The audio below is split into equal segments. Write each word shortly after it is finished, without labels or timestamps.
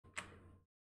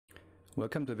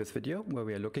Welcome to this video where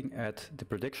we are looking at the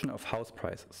prediction of house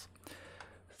prices.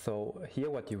 So here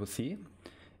what you will see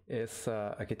is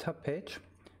a GitHub page.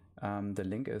 The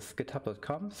link is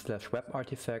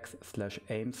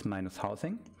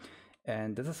github.com/webartifacts/Ames-housing,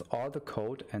 and this is all the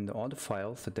code and all the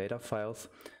files, the data files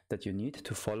that you need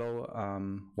to follow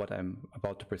what I'm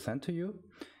about to present to you.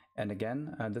 And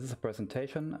again, this is a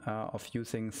presentation of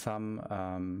using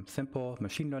some simple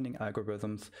machine learning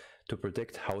algorithms to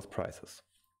predict house prices.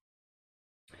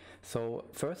 So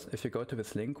first, if you go to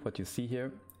this link, what you see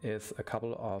here is a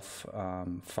couple of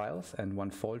files and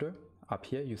one folder. Up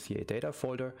here you see a data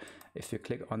folder. If you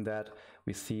click on that,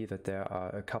 we see that there are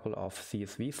a couple of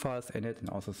CSV files in it and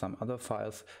also some other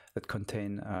files that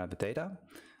contain the data.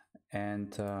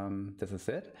 And this is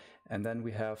it. And then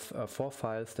we have 4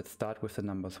 files that start with the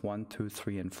numbers 1, 2,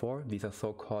 3, and 4. These are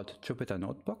so-called Jupyter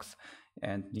notebooks.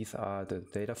 And these are the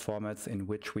data formats in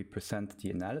which we present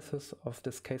the analysis of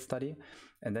this case study.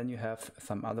 And then you have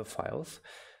some other files.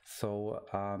 So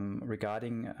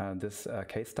regarding this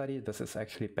case study, this is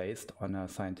actually based on a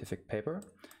scientific paper.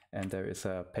 And there is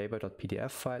a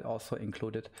paper.pdf file also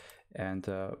included. And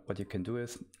what you can do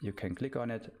is you can click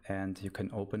on it and you can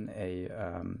open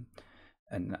an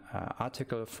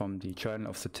article from the Journal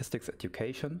of Statistics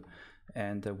Education,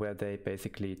 and where they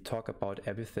basically talk about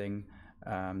everything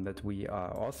that we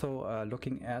are also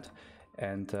looking at.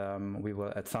 And we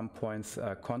will at some points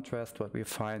contrast what we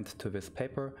find to this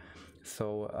paper.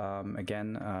 So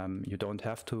again, you don't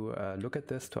have to look at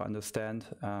this to understand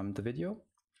the video.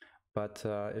 But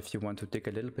if you want to dig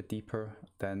a little bit deeper,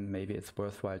 then maybe it's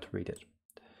worthwhile to read it.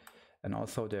 And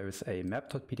also there is a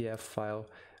map.pdf file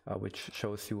which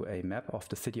shows you a map of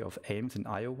the city of Ames in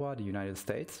Iowa, the United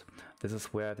States. This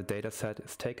is where the data set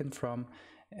is taken from.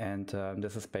 And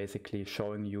this is basically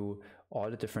showing you all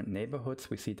the different neighborhoods.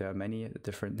 We see there are many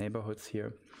different neighborhoods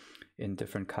here in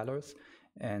different colors.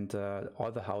 And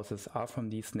all the houses are from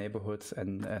these neighborhoods,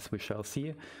 and as we shall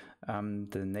see,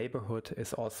 the neighborhood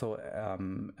is also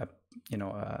an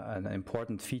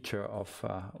important feature of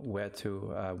where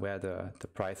the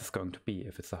price is going to be,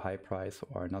 if it's a high price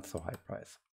or not so high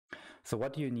price. So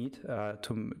what do you need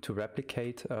to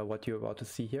replicate what you're about to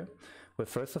see here? Well,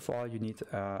 first of all, you need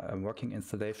a working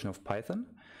installation of Python.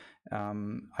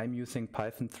 I'm using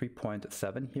Python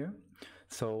 3.7 here.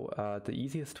 So the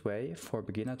easiest way for a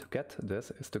beginner to get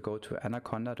this is to go to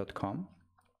anaconda.com.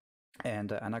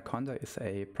 And Anaconda is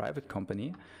a private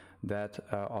company that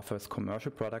offers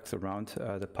commercial products around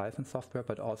the Python software,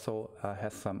 but also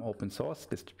has some open source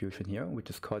distribution here, which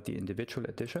is called the individual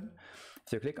edition.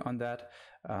 So you click on that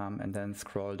and then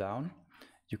scroll down.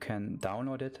 You can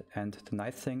download it, and the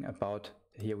nice thing about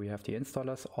here we have the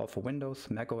installers, all for Windows,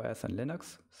 Mac OS, and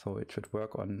Linux. So it should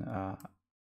work on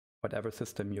whatever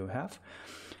system you have.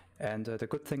 And the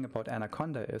good thing about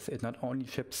Anaconda is it not only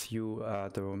ships you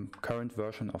the current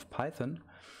version of Python,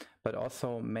 but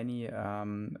also many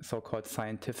so-called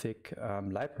scientific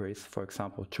libraries, for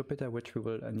example, Jupyter, which we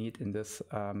will need in this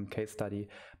case study,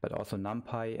 but also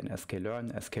NumPy and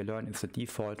sklearn. Sklearn is the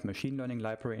default machine learning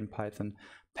library in Python.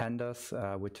 Pandas,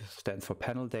 which stands for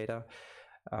panel data,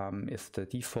 is the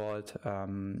default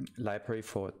library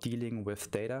for dealing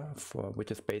with data, which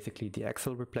is basically the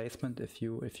Excel replacement, if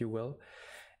you will.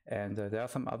 And there are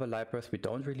some other libraries we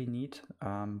don't really need,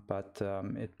 but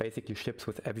it basically ships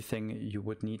with everything you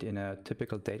would need in a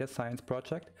typical data science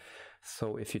project.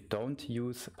 So if you don't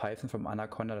use Python from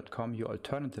anaconda.com, your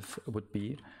alternative would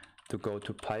be to go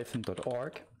to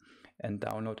python.org and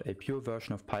download a pure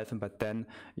version of Python, but then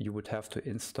you would have to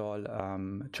install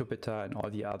Jupyter and all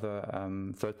the other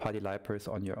third-party libraries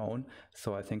on your own.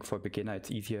 So I think for a beginner it's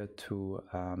easier to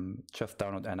just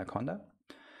download Anaconda.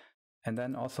 And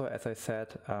then also, as I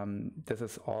said, this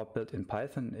is all built in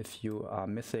Python. If you are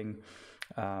missing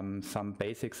some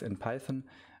basics in Python,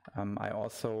 I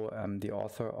also am the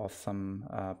author of some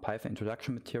Python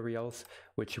introduction materials,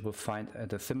 which you will find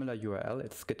at a similar URL.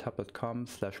 It's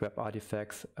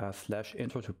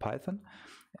github.com/webartifacts/intro to Python.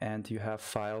 And you have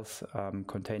files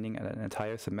containing an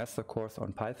entire semester course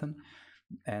on Python,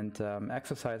 and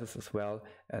exercises as well.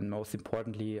 And most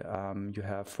importantly, you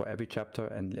have for every chapter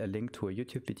a link to a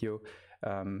YouTube video.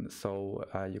 So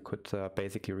you could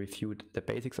basically refute the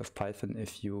basics of Python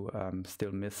if you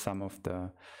still miss some of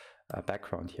the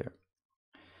background here.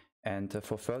 And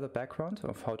for further background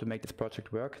of how to make this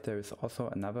project work, there is also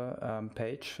another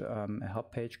page, a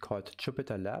help page called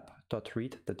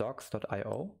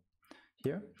jupyterlab.readthedocs.io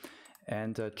here.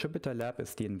 And Jupyter Lab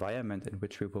is the environment in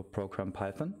which we will program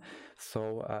Python.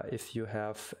 So if you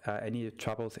have any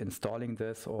troubles installing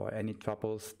this, or any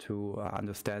troubles to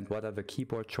understand what are the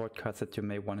keyboard shortcuts that you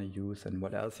may want to use and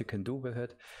what else you can do with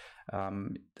it,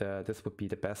 this would be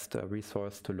the best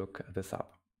resource to look this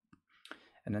up.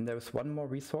 And then there is one more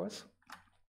resource,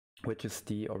 which is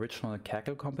the original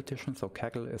Kaggle competition. So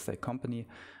Kaggle is a company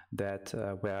that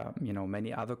where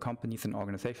many other companies and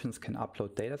organizations can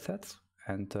upload data sets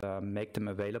and make them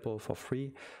available for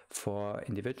free for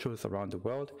individuals around the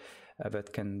world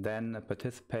that can then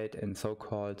participate in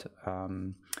so-called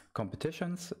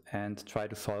competitions and try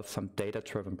to solve some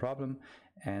data-driven problem.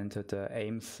 And the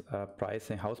Ames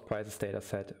house prices data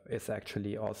set is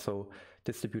actually also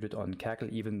distributed on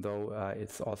Kaggle, even though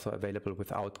it's also available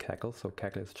without Kaggle. So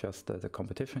Kaggle is just the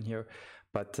competition here.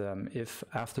 But if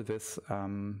after this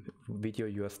video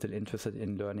you are still interested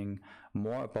in learning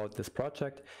more about this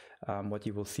project, what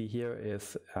you will see here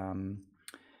is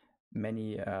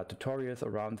many tutorials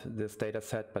around this data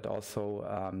set, but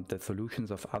also the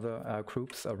solutions of other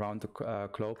groups around the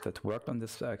globe that worked on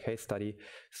this case study.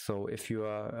 So if you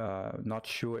are not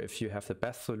sure if you have the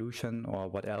best solution or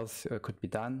what else could be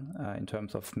done in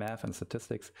terms of math and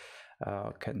statistics,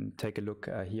 can take a look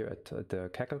here at the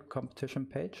Kaggle competition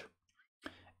page.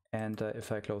 And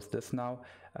if I close this now,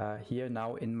 here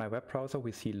now in my web browser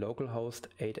we see localhost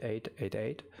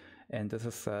 8888. And this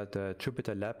is the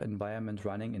Jupyter Lab environment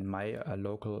running in my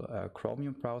local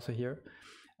Chromium browser here.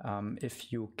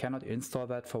 If you cannot install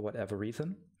that for whatever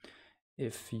reason,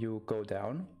 if you go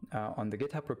down on the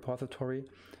GitHub repository,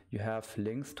 you have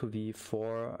links to the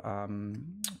four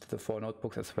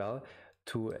notebooks as well,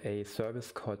 to a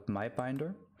service called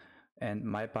MyBinder. And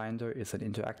MyBinder is an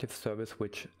interactive service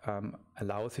which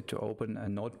allows you to open a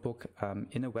notebook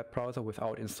in a web browser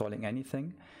without installing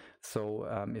anything. So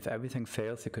if everything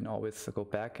fails, you can always go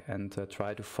back and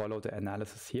try to follow the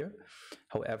analysis here.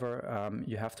 However,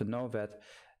 you have to know that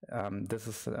this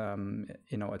is a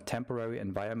temporary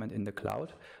environment in the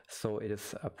cloud, so it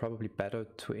is probably better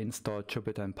to install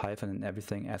Jupyter and Python and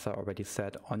everything, as I already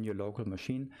said, on your local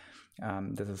machine.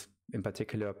 This is in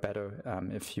particular better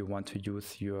if you want to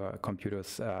use your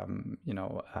computer's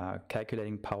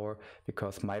calculating power,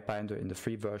 because MyBinder in the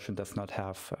free version does not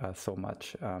have so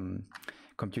much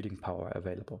computing power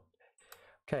available.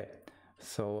 Okay,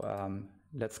 so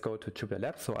let's go to Jupyter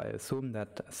Lab. So I assume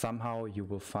that somehow you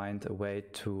will find a way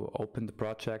to open the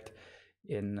project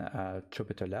in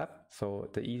Jupyter Lab. So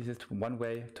the easiest one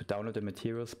way to download the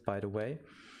materials, by the way,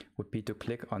 would be to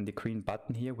click on the green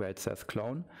button here where it says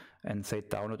clone and say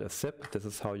download a zip. This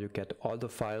is how you get all the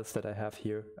files that I have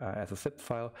here as a zip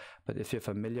file. But if you're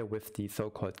familiar with the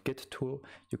so-called Git tool,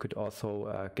 you could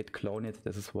also git clone it.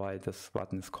 This is why this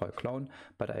button is called clone.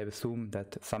 But I assume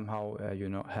that somehow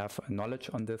you have knowledge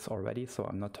on this already, so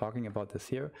I'm not talking about this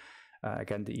here.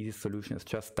 Again, the easiest solution is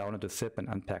just download the zip and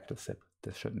unpack the zip.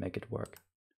 This should make it work.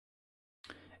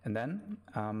 And then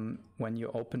when you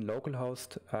open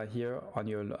localhost here on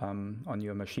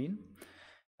your machine,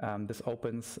 this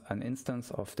opens an instance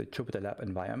of the Jupyter Lab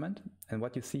environment. And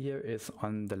what you see here is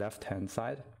on the left-hand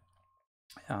side,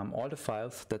 all the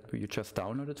files that you just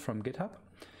downloaded from GitHub.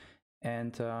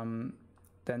 And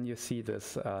then you see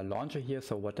this launcher here.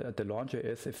 So what the launcher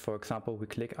is, if, for example, we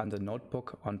click on the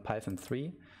notebook on Python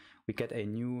 3, we get a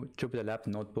new Jupyter Lab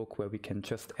notebook where we can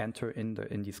just enter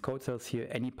in these code cells here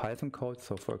any Python code.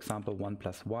 So for example,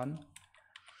 1+1.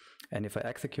 And if I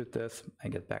execute this, I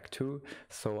get back 2.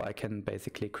 So I can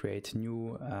basically create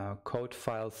new code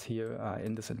files here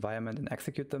in this environment and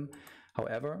execute them.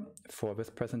 However, for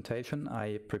this presentation,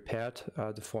 I prepared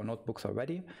the 4 notebooks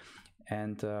already.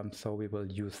 And so we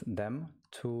will use them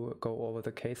to go over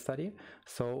the case study.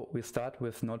 So we start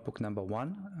with notebook number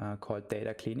 1 called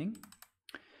data cleaning.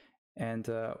 And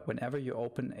whenever you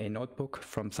open a notebook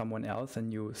from someone else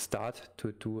and you start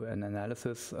to do an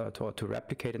analysis or to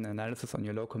replicate an analysis on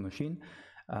your local machine,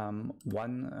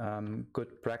 one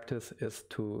good practice is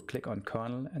to click on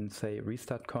kernel and say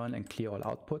restart kernel and clear all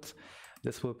outputs.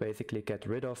 This will basically get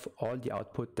rid of all the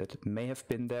output that may have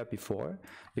been there before,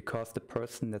 because the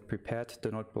person that prepared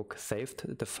the notebook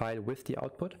saved the file with the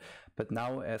output. But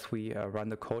now as we run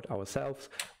the code ourselves,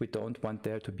 we don't want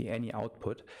there to be any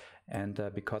output. And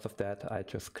because of that, I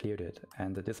just cleared it.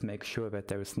 And this makes sure that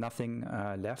there is nothing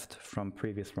left from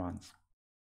previous runs.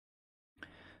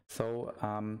 So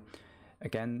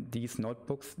again, these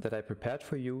notebooks that I prepared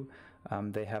for you,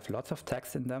 they have lots of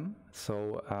text in them.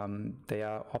 So they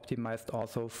are optimized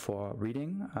also for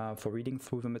reading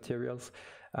through the materials.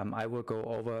 I will go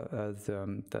over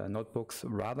the notebooks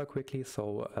rather quickly,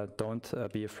 so don't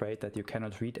be afraid that you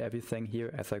cannot read everything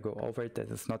here as I go over it. That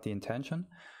is not the intention.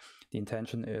 The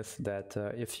intention is that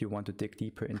if you want to dig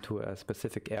deeper into a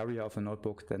specific area of a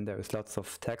notebook, then there is lots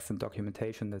of text and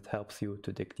documentation that helps you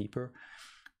to dig deeper.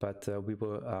 But we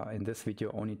will, in this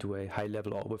video, only do a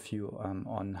high-level overview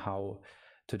on how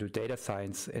to do data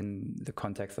science in the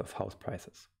context of house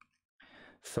prices.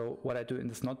 So what I do in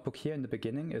this notebook here in the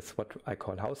beginning is what I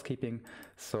call housekeeping.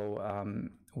 So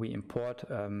we import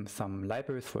some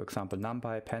libraries, for example,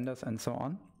 NumPy, pandas, and so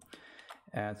on,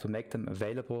 to make them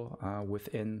available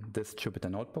within this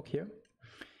Jupyter notebook here.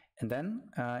 And then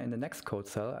in the next code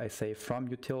cell, I say from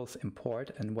utils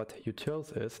import, and what utils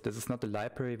is, this is not the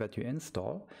library that you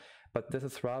install, but this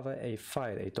is rather a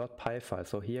file, a .py file.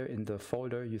 So here in the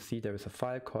folder, you see there is a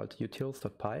file called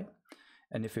utils.py,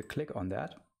 and if you click on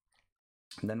that,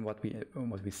 then what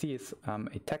we see is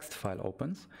a text file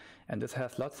opens, and this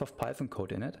has lots of Python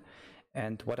code in it.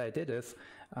 And what I did is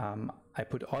I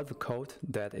put all the code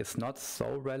that is not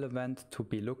so relevant to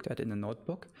be looked at in a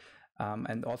notebook,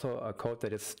 and also a code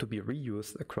that is to be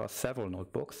reused across several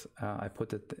notebooks. I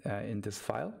put it in this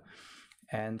file,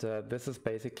 and this is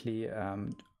basically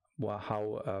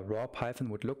how raw Python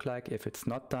would look like if it's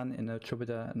not done in a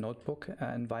Jupyter notebook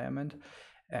environment.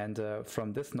 And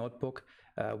from this notebook,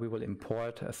 we will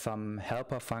import some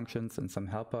helper functions and some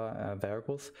helper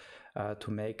variables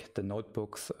to make the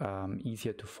notebooks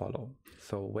easier to follow.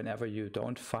 So whenever you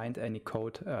don't find any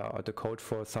code or the code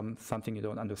for something you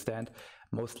don't understand,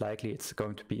 most likely it's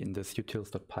going to be in this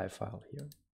utils.py file here.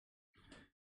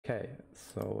 Okay,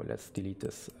 so let's delete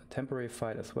this temporary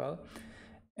file as well.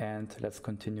 And let's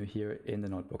continue here in the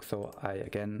notebook. So I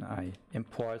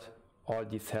import all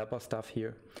these helper stuff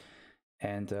here.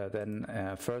 And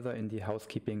then further in the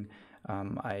housekeeping,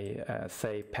 I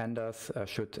say pandas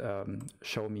should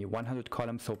show me 100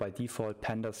 columns. So by default,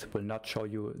 pandas will not show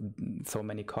you so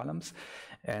many columns.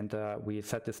 And we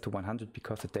set this to 100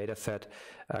 because the data set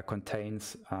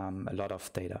contains a lot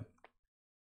of data,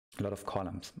 a lot of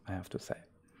columns, I have to say.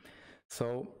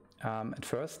 So at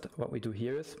first, what we do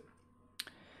here is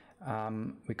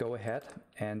we go ahead,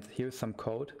 and here's some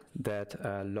code that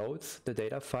loads the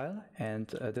data file, and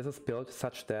this is built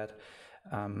such that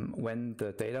when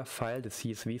the data file, the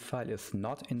CSV file, is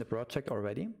not in the project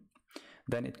already,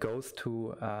 then it goes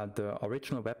to the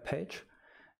original web page,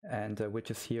 and which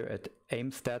is here at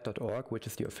amesstat.org, which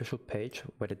is the official page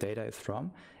where the data is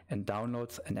from, and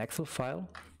downloads an Excel file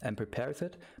and prepares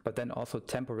it, but then also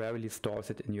temporarily stores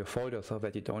it in your folder so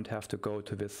that you don't have to go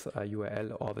to this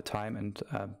URL all the time and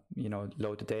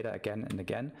load the data again and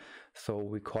again. So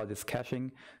we call this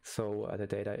caching. So the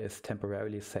data is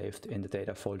temporarily saved in the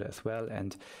data folder as well,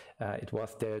 and it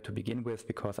was there to begin with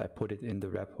because I put it in the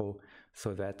repo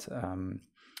so that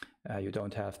you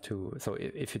don't have to, so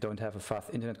if you don't have a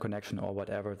fast internet connection or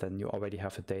whatever, then you already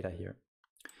have the data here.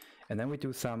 And then we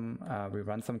do we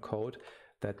run some code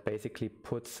that basically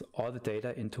puts all the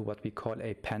data into what we call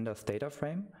a pandas data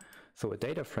frame. So a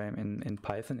data frame in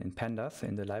Python, in pandas,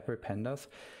 in the library pandas,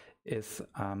 is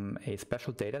a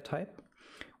special data type,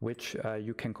 which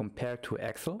you can compare to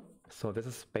Excel. So this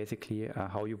is basically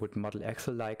how you would model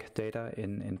Excel-like data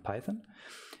in Python.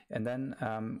 And then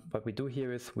what we do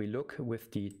here is we look with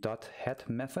the .head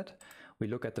method. We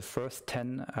look at the first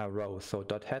 10 rows. So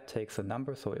 .head takes a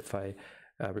number. So if I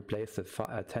replace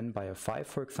the 10 by a 5,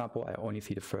 for example, I only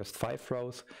see the first 5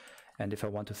 rows. And if I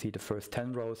want to see the first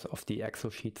 10 rows of the Excel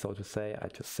sheet, so to say, I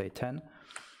just say 10.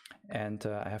 And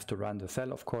I have to run the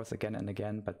cell, of course, again and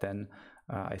again, but then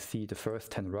I see the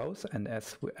first 10 rows. And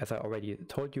as I already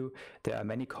told you, there are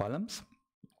many columns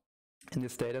in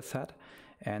this data set.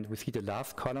 And we see the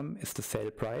last column is the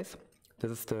sale price. This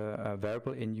is the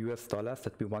variable in US dollars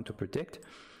that we want to predict.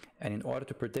 And in order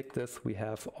to predict this, we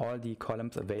have all the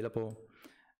columns available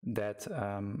that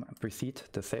precede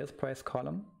the sales price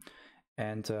column.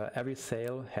 And every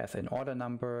sale has an order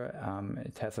number.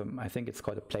 It has I think it's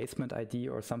called a placement ID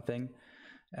or something.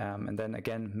 And then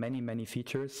again, many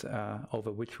features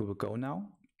over which we will go now.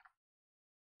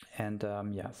 And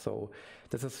so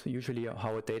this is usually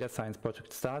how a data science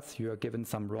project starts. You are given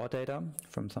some raw data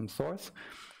from some source,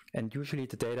 and usually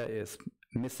the data is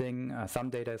missing, some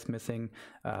data is missing,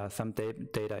 some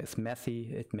data is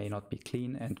messy, it may not be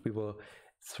clean, and we will,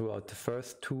 throughout the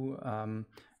first 2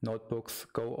 notebooks,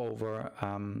 go over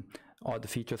all the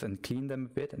features and clean them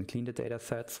a bit and clean the data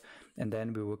sets, and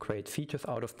then we will create features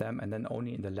out of them, and then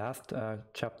only in the last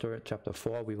chapter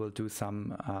 4, we will do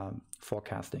some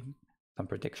forecasting, some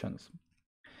predictions.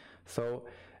 So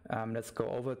let's go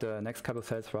over the next couple of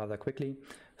cells rather quickly.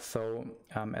 So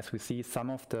as we see, some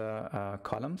of the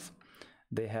columns,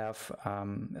 they have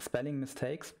spelling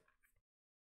mistakes,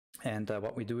 and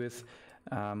what we do is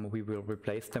we will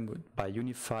replace them by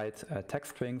unified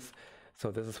text strings. So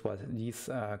this is what these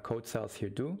code cells here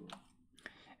do.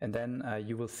 And then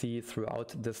you will see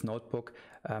throughout this notebook,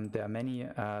 there are many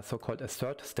so-called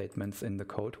assert statements in the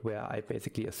code where I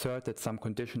basically assert that some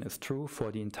condition is true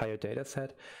for the entire data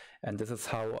set. And this is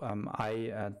how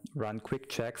I run quick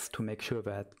checks to make sure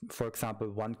that, for example,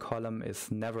 one column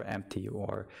is never empty,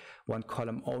 or one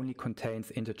column only contains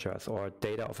integers or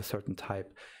data of a certain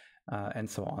type, and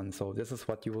so on. So this is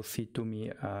what you will see to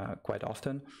me quite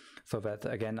often, so that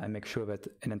again I make sure that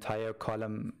an entire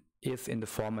column is in the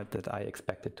format that I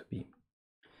expect it to be.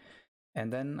 And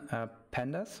then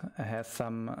pandas has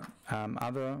some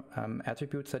other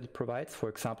attributes that it provides. For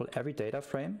example, every data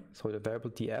frame, so the variable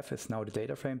df is now the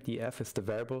data frame. Df is the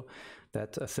variable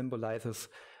that symbolizes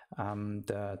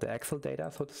the Excel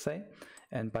data, so to say.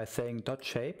 And by saying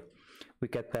 .shape, we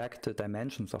get back the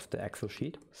dimensions of the Excel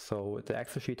sheet. So the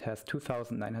Excel sheet has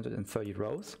 2,930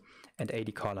 rows and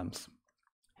 80 columns.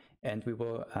 And we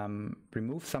will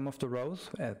remove some of the rows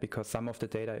because some of the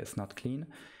data is not clean.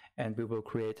 And we will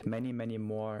create many, many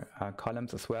more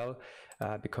columns as well,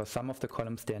 because some of the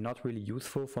columns, they are not really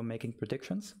useful for making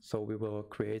predictions. So we will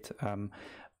create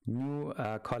new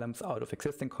columns out of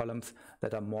existing columns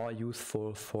that are more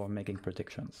useful for making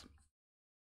predictions.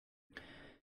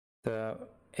 The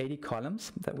 80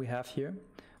 columns that we have here,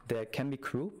 they can be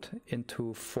grouped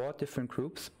into 4 different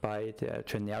groups by their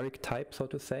generic type, so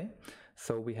to say.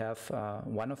 So we have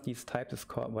one of these types is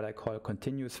called what I call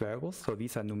continuous variables. So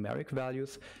these are numeric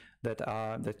values that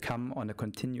come on a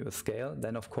continuous scale.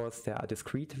 Then of course there are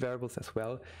discrete variables as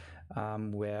well,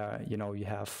 where you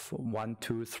have 1,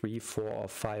 2, 3, 4, or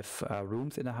 5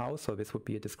 rooms in a house. So this would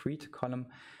be a discrete column.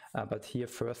 But here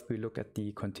first we look at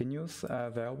the continuous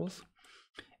variables.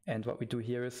 And what we do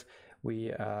here is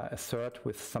we assert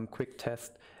with some quick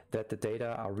test that the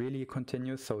data are really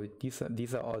continuous. So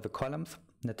these are all the columns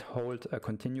that hold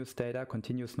continuous data,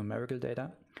 continuous numerical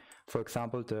data. For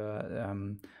example,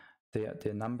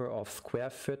 the number of square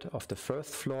foot of the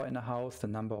first floor in a house, the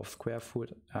number of square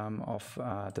foot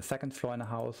of the second floor in a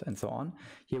house, and so on.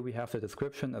 Here we have the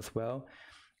description as well.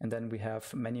 And then we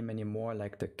have many, many more,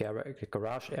 like the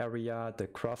garage area, the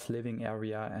cross living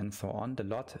area, and so on, the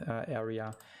lot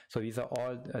area. So these are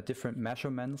all different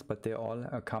measurements, but they all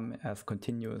come as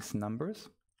continuous numbers.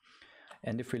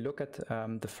 And if we look at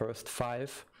the first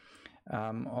 5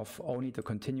 of only the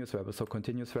continuous variables, so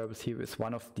continuous variables here is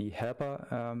one of the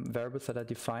helper variables that are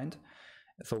defined.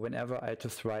 So whenever I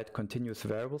just write continuous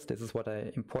variables, this is what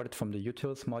I imported from the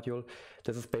utils module.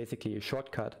 This is basically a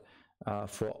shortcut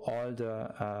for all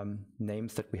the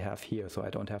names that we have here, so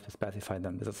I don't have to specify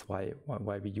them. This is why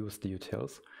we use the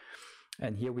utils.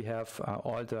 And here we have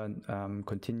all the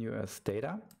continuous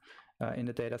data in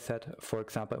the data set. For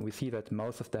example, we see that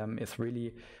most of them is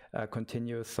really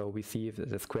continuous, so we see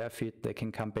the square feet, they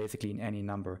can come basically in any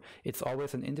number. It's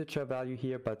always an integer value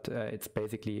here, but it's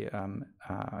basically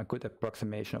a good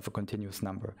approximation of a continuous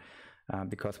number.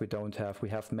 Because we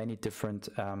have many different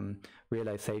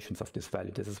realizations of this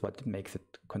value. This is what makes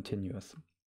it continuous.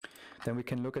 Then we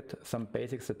can look at some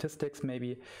basic statistics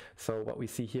maybe. So what we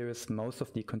see here is most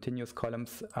of the continuous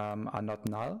columns are not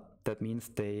null. That means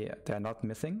they are not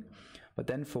missing. But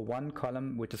then for one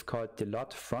column, which is called the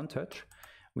lot frontage,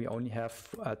 we only have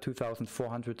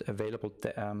 2,400 available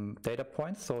data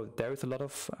points. So there is a lot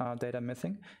of data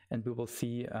missing, and we will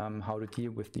see how to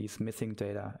deal with these missing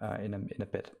data in a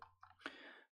bit.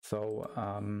 So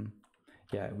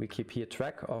yeah, we keep here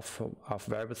track of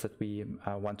variables that we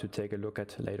want to take a look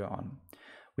at later on.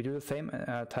 We do the same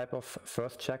type of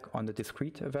first check on the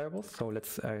discrete variables. So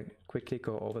let's quickly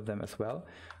go over them as well.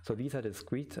 So these are the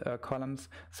discrete columns.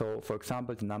 So for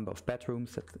example, the number of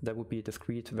bedrooms, that would be a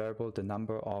discrete variable. The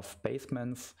number of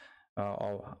basements,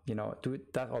 or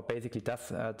basically does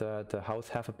the house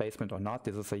have a basement or not?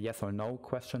 This is a yes or no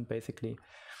question basically.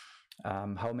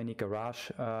 How many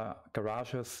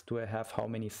garages do I have? How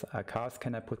many cars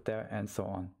can I put there? And so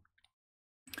on.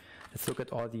 Let's look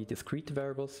at all the discrete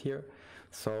variables here.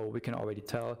 So we can already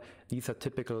tell these are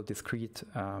typical discrete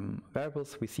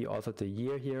variables. We see also the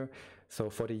year here. So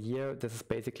for the year, this is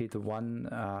basically the one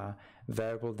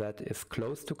variable that is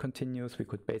close to continuous. We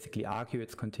could basically argue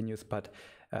it's continuous, but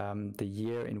the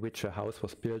year in which a house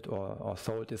was built or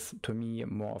sold is, to me,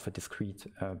 more of a discrete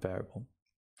variable.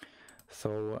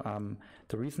 So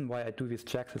the reason why I do these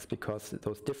checks is because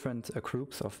those different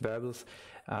groups of variables,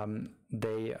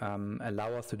 they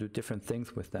allow us to do different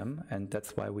things with them, and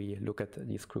that's why we look at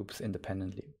these groups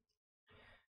independently.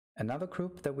 Another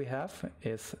group that we have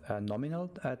is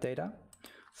nominal data.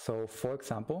 So for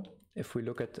example, if we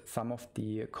look at some of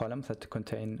the columns that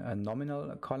contain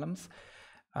nominal columns,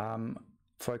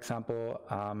 for example,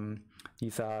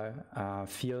 these are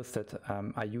fields that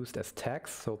are used as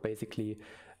tags. So basically,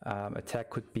 a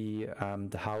tag could be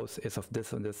the house is of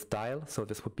this and this style, so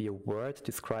this would be a word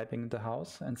describing the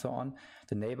house and so on.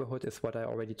 The neighborhood is what I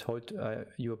already told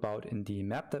you about in the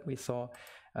map that we saw.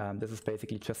 This is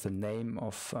basically just the name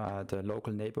of the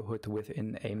local neighborhood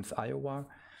within Ames, Iowa.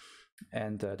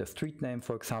 And the street name,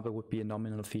 for example, would be a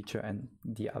nominal feature, and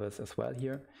the others as well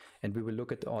here. And we will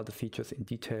look at all the features in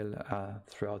detail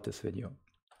throughout this video.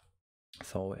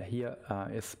 So here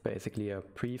is basically a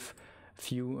brief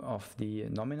view of the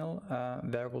nominal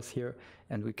variables here,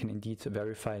 and we can indeed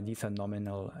verify these are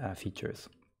nominal features.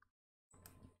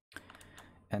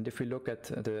 And if we look at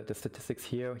the statistics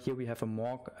here we have a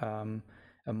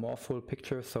more full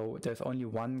picture. So there's only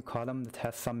one column that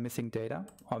has some missing data,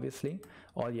 obviously.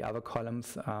 All the other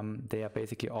columns, they are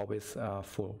basically always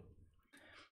full.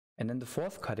 And then the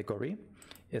fourth category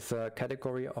is a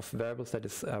category of variables that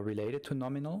is related to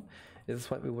nominal. This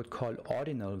is what we would call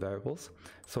ordinal variables.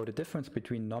 So the difference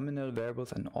between nominal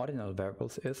variables and ordinal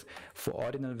variables is, for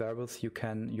ordinal variables you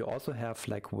also have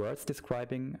like words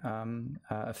describing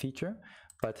a feature,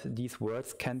 but these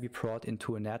words can be brought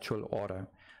into a natural order.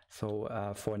 So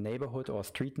for neighborhood or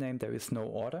street name there is no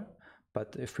order,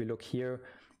 but if we look here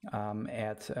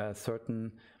at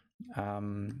certain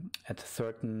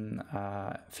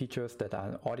features that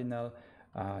are ordinal,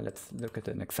 let's look at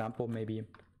an example maybe.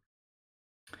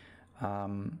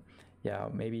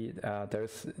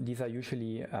 These are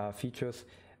usually features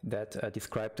that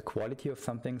describe the quality of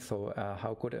something. So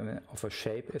how good of a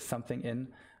shape is something in?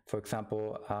 For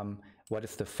example, what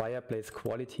is the fireplace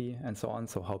quality and so on?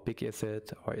 So how big is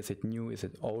it, or is it new, is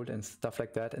it old, and stuff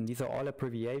like that. And these are all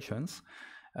abbreviations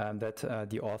that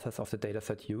the authors of the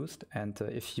dataset used. And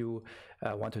if you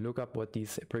want to look up what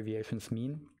these abbreviations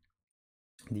mean,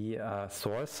 the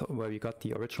source where we got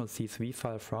the original CSV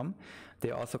file from,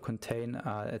 they also contain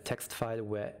a text file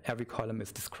where every column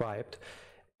is described.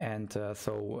 And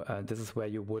this is where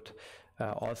you would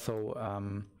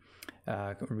also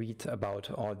read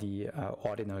about all the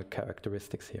ordinal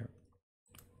characteristics here.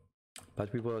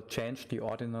 But we will change the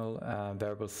ordinal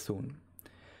variables soon.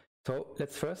 So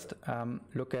let's first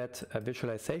look at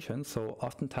visualization. So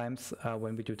oftentimes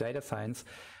when we do data science,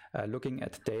 looking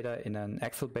at data in an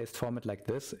Excel-based format like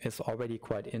this is already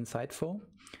quite insightful,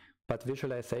 but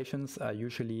visualizations are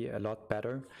usually a lot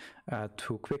better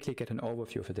to quickly get an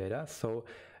overview of the data. So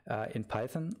in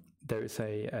Python, there is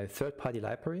a third-party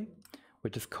library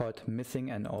which is called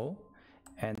MissingNO,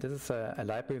 and this is a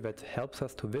library that helps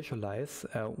us to visualize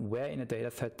where in a data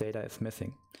set data is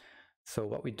missing. So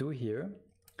what we do here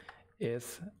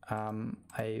is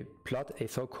I plot a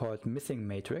so-called missing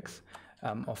matrix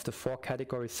of the 4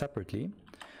 categories separately.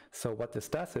 So what this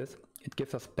does is it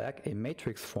gives us back a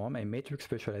matrix form, a matrix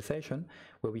visualization,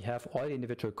 where we have all the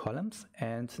individual columns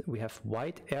and we have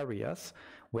white areas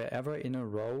wherever in a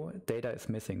row data is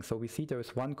missing. So we see there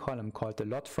is one column called the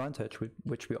lot frontage,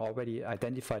 which we already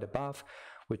identified above,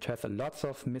 which has lots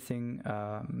of missing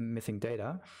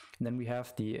data. And then we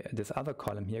have this other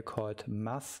column here called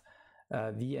mass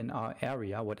VNR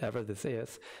area, whatever this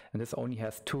is, and this only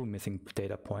has 2 missing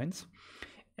data points.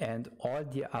 And all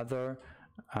the other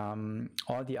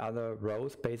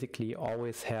rows basically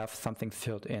always have something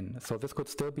filled in. So this could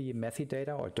still be messy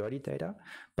data or dirty data,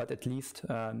 but at least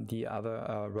the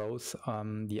other rows,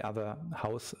 the other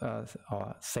house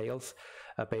or sales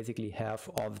basically have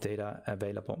all the data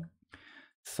available.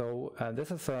 So this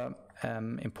is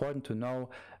important to know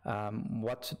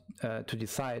what to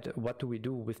decide what do we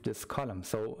do with this column.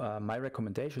 So my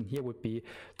recommendation here would be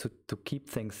to keep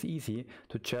things easy,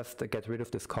 to just get rid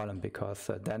of this column, because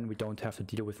then we don't have to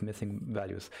deal with missing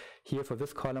values. Here for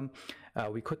this column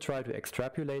we could try to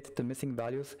extrapolate the missing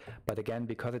values, but again,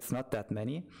 because it's not that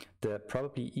many, the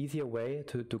probably easier way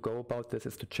to go about this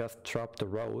is to just drop the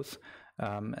rows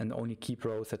and only keep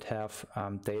rows that have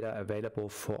data available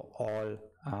for all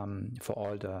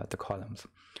the columns.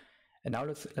 And now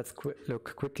let's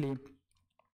look quickly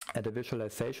at the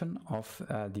visualization of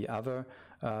the other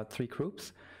 3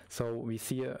 groups. So we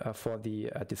see for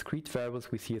the discrete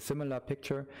variables, we see a similar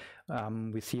picture.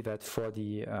 We see that for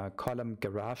the column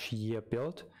garage year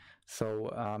built, so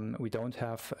we don't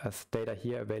have data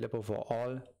here available for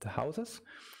all the houses.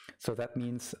 So that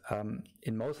means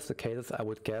in most of the cases, I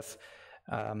would guess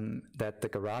that the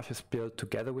garage is built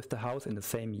together with the house in the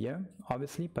same year,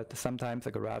 obviously, but sometimes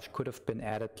a garage could have been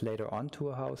added later on to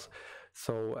a house.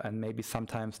 So, and maybe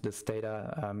sometimes this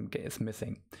data is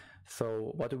missing.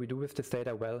 So what do we do with this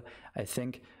data? Well, I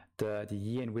think the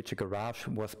year in which a garage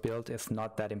was built is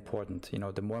not that important. You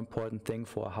know, the more important thing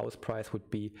for a house price would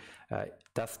be,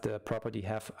 does the property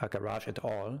have a garage at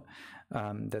all?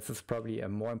 This is probably a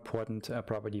more important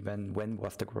property than when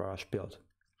was the garage built.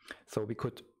 So we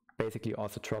could basically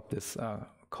also drop this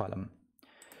column.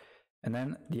 And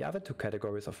then the other 2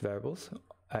 categories of variables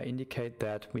indicate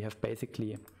that we have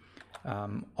basically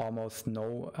almost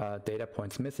no data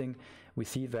points missing. We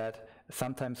see that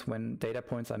sometimes when data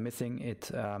points are missing,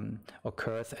 it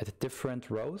occurs at different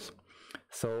rows.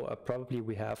 So probably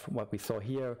we have what we saw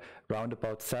here, round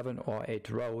about 7 or 8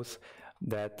 rows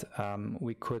that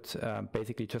we could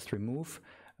basically just remove,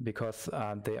 because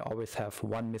they always have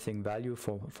one missing value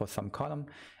for some column,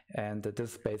 and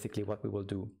this is basically what we will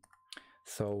do.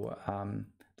 So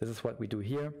this is what we do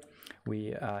here.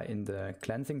 We in the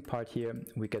cleansing part here,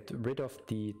 we get rid of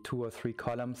the 2 or 3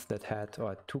 columns that had,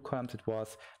 or 2 columns it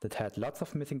was, that had lots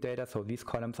of missing data, so these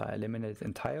columns are eliminated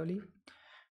entirely.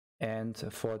 And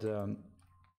for the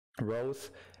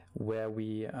rows where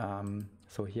we,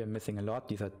 so here missing a lot,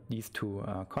 these are these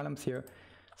 2 columns here.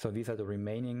 So these are the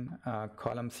remaining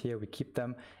columns here, we keep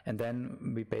them, and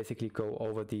then we basically go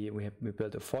over we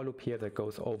build a for loop here that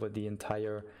goes over the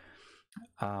entire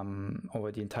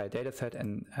data set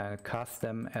and cast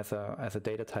them as a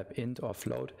data type int or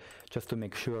float, just to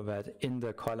make sure that in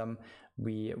the column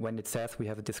when it says we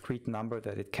have a discrete number,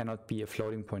 that it cannot be a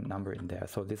floating point number in there.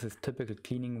 So this is typical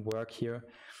cleaning work here.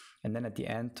 And then at the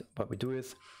end, what we do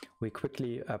is we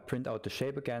quickly print out the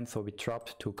shape again. So we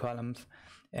dropped 2 columns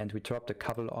and we dropped a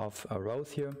couple of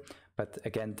rows here. But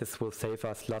again, this will save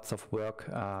us lots of work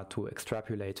to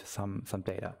extrapolate some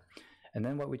data. And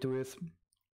then what we do is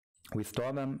we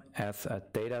store them as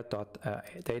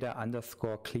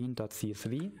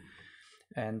data_clean.csv.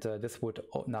 And this would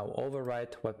now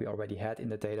overwrite what we already had in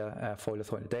the data folder.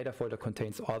 So the data folder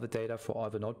contains all the data for all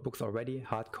the notebooks already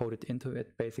hard-coded into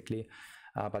it, basically.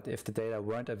 But if the data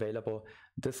weren't available,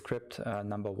 this script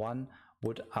number 1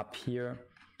 would up here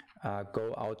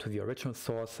go out to the original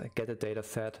source, get a data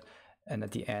set, and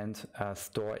at the end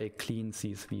store a clean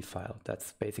CSV file.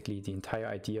 That's basically the entire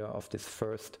idea of this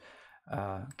first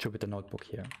Jupyter notebook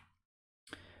here.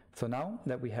 So now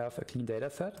that we have a clean data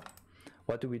set,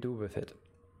 what do we do with it?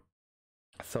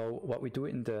 So what we do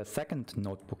in the second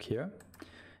notebook here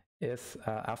is,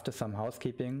 after some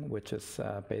housekeeping, which is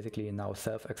basically now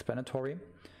self-explanatory,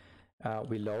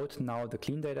 we load now the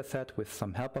clean data set with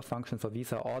some helper functions. So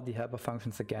these are all the helper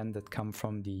functions again that come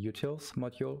from the utils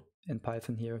module in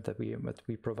Python here that we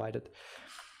provided.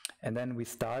 And then we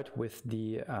start with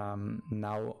the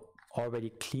now already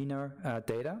cleaner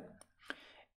data.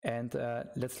 And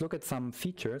let's look at some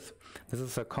features. This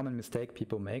is a common mistake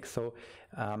people make. So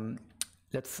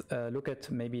let's look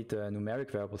at maybe the numeric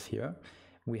variables here.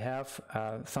 We have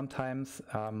sometimes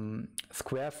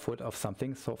square foot of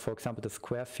something. So for example, the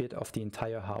square feet of the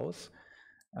entire house.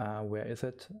 Where is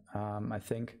it? I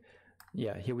think,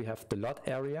 yeah, here we have the lot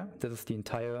area. This is the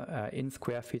entire, in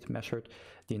square feet measured,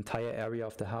 the entire area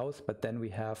of the house. But then we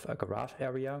have a garage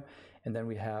area, and then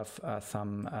we have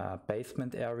some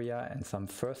basement area and some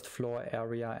first floor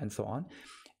area and so on.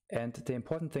 And the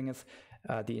important thing is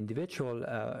the individual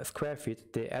square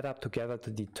feet, they add up together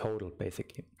to the total,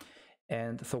 basically.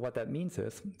 And so what that means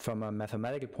is, from a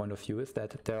mathematical point of view, is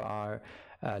that there are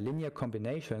linear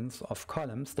combinations of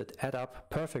columns that add up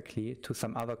perfectly to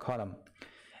some other column.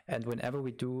 And whenever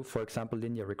we do, for example,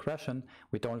 linear regression,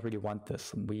 we don't really want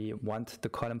this. We want the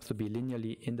columns to be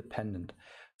linearly independent.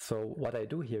 So what I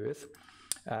do here is,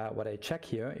 what I check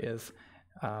here is,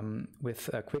 with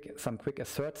some quick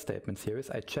assert statements here, is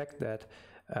I check that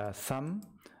some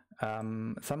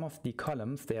of the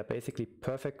columns, they are basically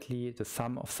perfectly the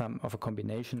sum of a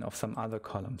combination of some other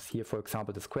columns. Here, for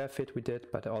example, the square feet we did,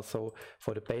 but also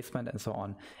for the basement and so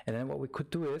on. And then what we could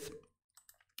do is,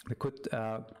 we could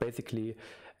basically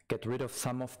get rid of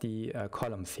some of the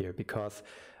columns here, because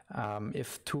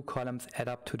if 2 columns add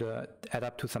up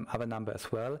to some other number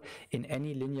as well, in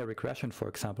any linear regression, for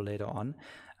example, later on,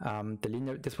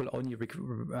 this will only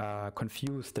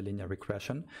confuse the linear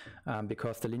regression,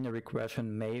 because the linear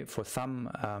regression may, for some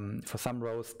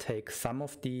rows, take some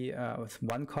of the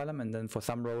one column, and then for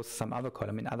some rows some other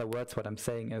column. In other words, what I'm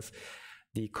saying is,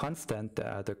 the constant,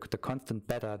 the constant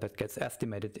beta that gets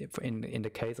estimated in the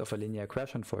case of a linear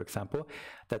regression, for example,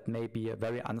 that may be a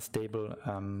very unstable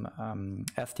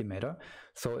estimator.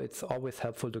 So it's always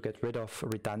helpful to get rid of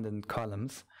redundant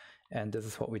columns, and this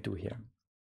is what we do here.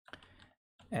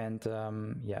 And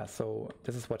yeah, so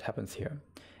this is what happens here.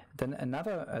 Then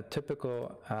another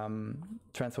typical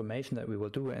transformation that we will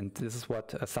do, and this is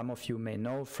what some of you may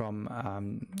know from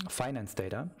finance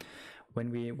data. When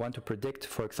we want to predict,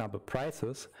 for example,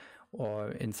 prices,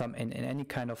 or in any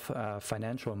kind of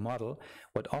financial model,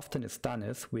 what often is done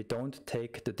is we don't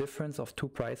take the difference of 2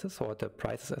 prices or the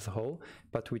prices as a whole,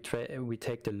 but we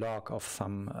take the log of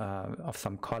some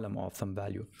column or of some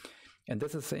value. And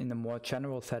this is in a more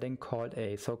general setting called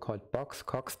a so-called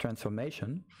box-Cox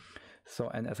transformation. So,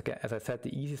 and as I said,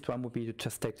 the easiest one would be to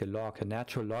just take the log, a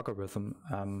natural logarithm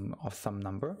of some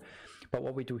number. But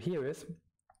what we do here is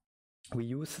we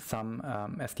use some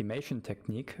estimation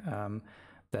technique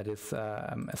that is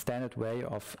a standard way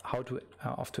of how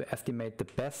to estimate the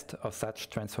best of such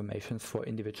transformations for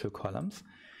individual columns.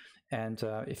 And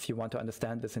if you want to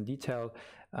understand this in detail,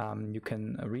 you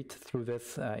can read through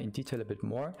this in detail a bit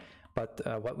more. But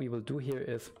what we will do here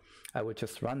is I will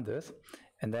just run this,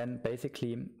 and then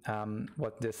basically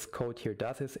what this code here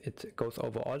does is it goes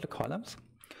over all the columns,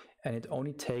 and it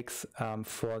only takes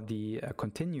for the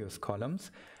continuous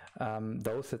columns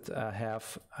those that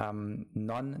have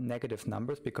non-negative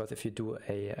numbers, because if you do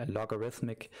a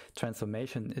logarithmic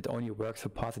transformation, it only works for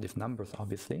positive numbers,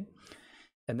 obviously.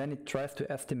 And then it tries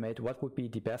to estimate what would be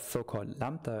the best so-called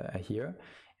lambda here.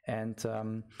 And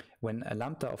when a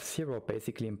lambda of 0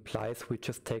 basically implies we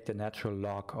just take the natural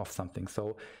log of something.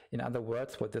 So in other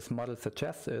words, what this model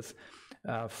suggests is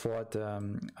for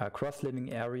the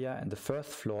cross-living area and the first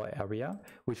floor area,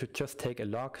 we should just take a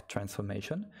log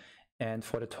transformation. And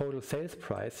for the total sales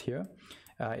price here,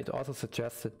 it also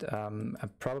suggests that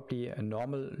probably a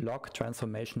normal log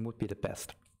transformation would be the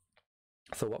best.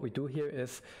 So what we do here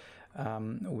is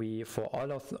we, for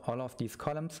all of these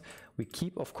columns, we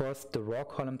keep, of course, the raw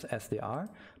columns as they are,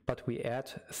 but we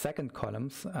add second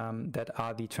columns that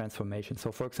are the transformation.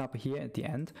 So for example, here at the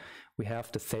end, we have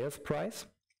the sales price,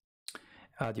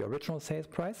 the original sales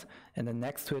price, and then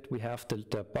next to it we have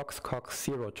the box Cox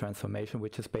 0 transformation,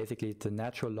 which is basically the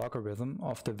natural logarithm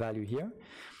of the value here.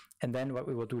 And then what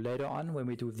we will do later on, when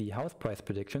we do the house price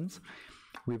predictions,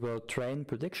 we will train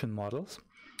prediction models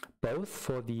both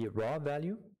for the raw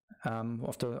value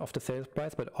of the sales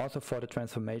price, but also for the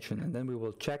transformation. And then we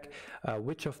will check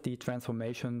which of the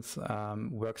transformations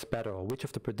works better, or which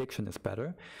of the prediction is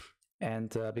better.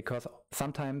 And because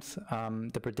sometimes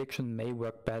the prediction may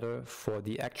work better for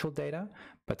the actual data,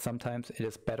 but sometimes it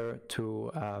is better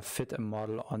to fit a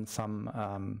model on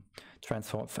some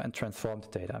transformed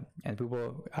data. And we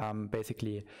will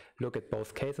basically look at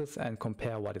both cases and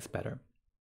compare what is better.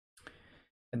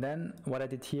 And then what I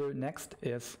did here next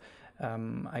is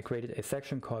I created a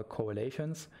section called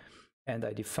correlations, and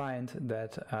I defined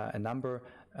that a number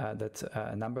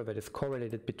that is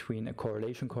correlated between a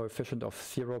correlation coefficient of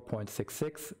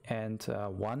 0.66 and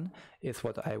 1 is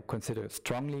what I consider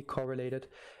strongly correlated.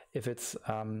 If it's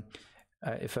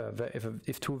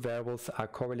if two variables are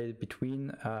correlated between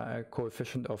a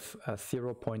coefficient of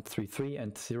 0.33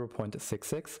 and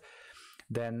 0.66,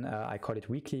 then I call it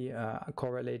weakly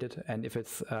correlated, and if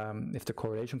the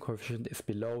correlation coefficient is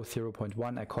below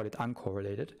 0.1, I call it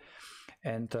uncorrelated.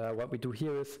 And what we do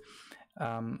here is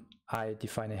I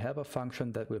define a helper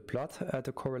function that will plot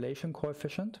the correlation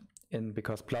coefficient,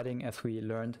 because plotting, as we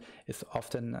learned, is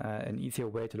often an easier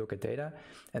way to look at data.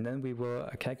 And then we will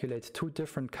calculate two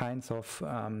different kinds of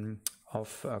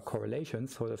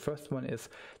correlations. So the first one is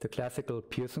the classical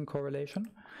Pearson correlation.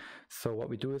 So what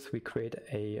we do is we create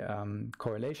a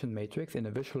correlation matrix in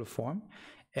a visual form,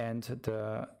 and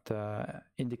the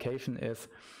indication is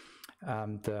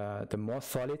the more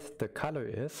solid the color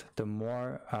is,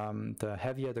 the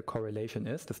heavier the correlation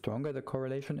is, the stronger the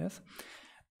correlation is.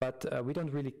 But we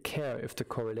don't really care if the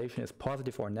correlation is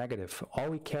positive or negative. All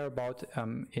we care about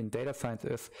in data science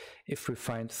is if we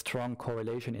find strong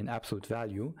correlation in absolute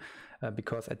value,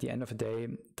 because at the end of the day,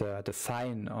 the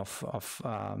sign of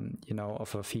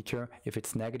a feature, if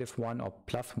it's -1 or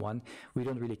 +1, we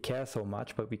don't really care so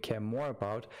much, but we care more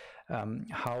about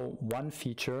how one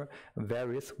feature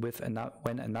varies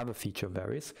when another feature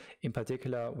varies. In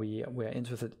particular, we're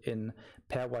interested in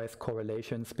pairwise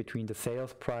correlations between the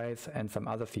sales price and some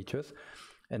other features.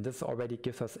 And this already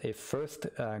gives us a first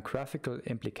graphical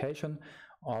implication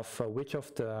of which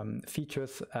of the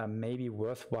features may be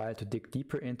worthwhile to dig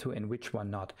deeper into and which one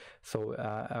not. So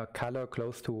a color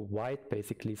close to white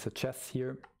basically suggests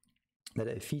here that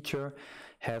a feature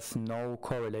has no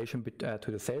correlation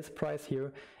to the sales price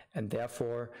here, and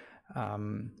therefore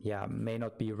may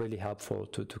not be really helpful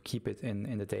to keep it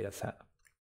in the data set.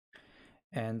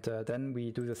 And then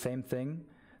we do the same thing.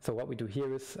 So what we do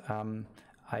here is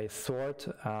I sort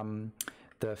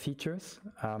the features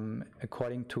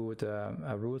according to the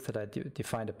rules that I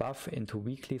defined above into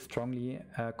weakly, strongly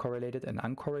correlated and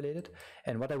uncorrelated.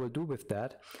 And what I will do with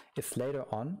that is later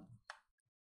on,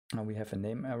 now we have a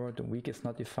name error, the weak is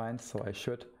not defined, so I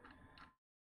should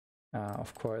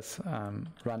of course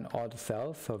run all the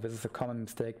cells. So this is a common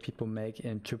mistake people make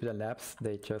in Jupyter Labs.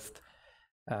 They just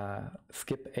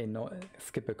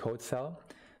skip a code cell.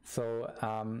 So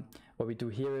what we do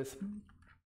here is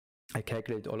I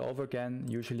calculate all over again.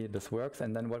 Usually this works,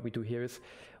 and then what we do here is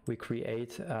we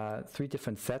create 3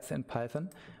 different sets in Python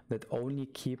that only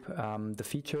keep the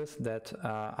features that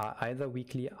are either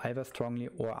weakly, either strongly,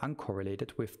 or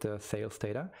uncorrelated with the sales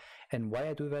data. And why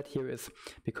I do that here is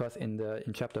because in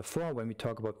chapter 4, when we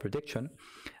talk about prediction,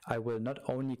 I will not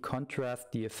only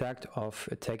contrast the effect of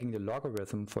taking the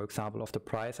logarithm, for example, of the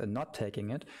price and not taking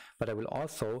it, but I will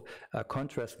also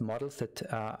contrast models that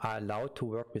are allowed to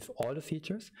work with all the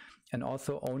features, and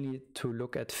also only to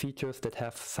look at features that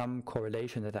have some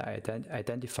correlation that I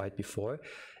identified before.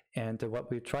 And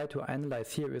what we try to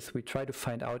analyze here is we try to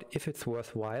find out if it's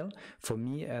worthwhile for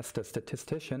me as the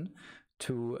statistician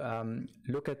to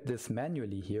look at this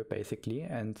manually here basically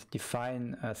and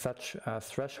define such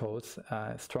thresholds,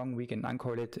 strong, weak, and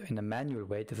uncorrelated in a manual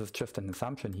way. This is just an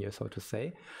assumption here, so to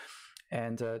say,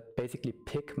 and basically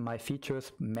pick my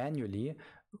features manually,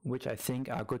 which I think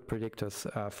are good predictors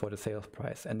for the sales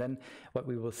price. And then what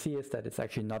we will see is that it's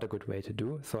actually not a good way to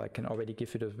do. So I can already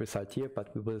give you the result here,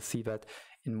 but we will see that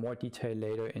in more detail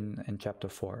later in chapter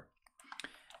 4.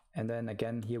 And then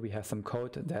again, here we have some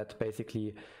code that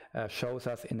basically shows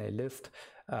us in a list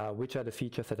which are the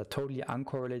features that are totally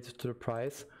uncorrelated to the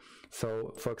price.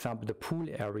 So for example, the pool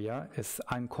area is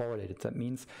uncorrelated. That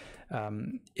means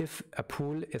if a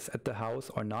pool is at the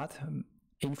house or not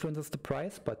influences the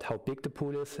price, but how big the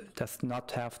pool is does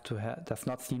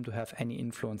not seem to have any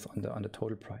influence on the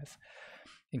total price.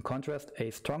 In contrast,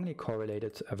 a strongly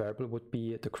correlated variable would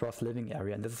be the gross living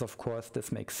area, and this is, of course,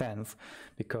 this makes sense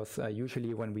because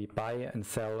usually when we buy and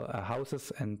sell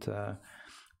houses and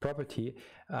property,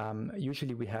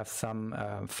 usually we have some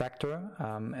factor,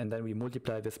 and then we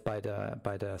multiply this by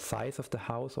the size of the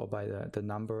house or by the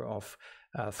number of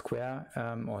square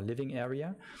or living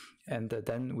area, and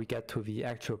then we get to the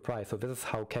actual price. So this is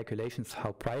how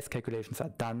price calculations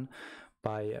are done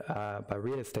by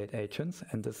real estate agents,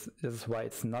 and this is why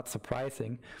it's not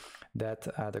surprising that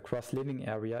the gross living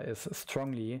area is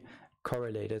strongly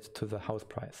correlated to the house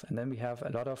price. And then we have a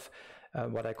lot of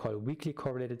what I call weakly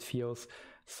correlated fields.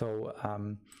 So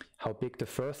how big the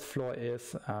first floor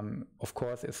is, of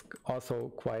course, is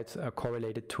also quite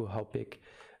correlated to how big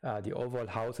the overall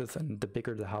house is, and the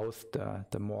bigger the house,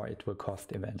 the more it will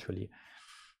cost eventually.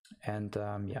 And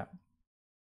yeah.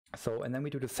 So, and then we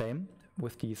do the same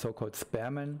with the so-called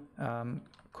Spearman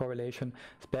correlation.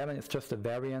 Spearman is just a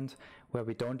variant where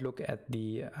we don't look at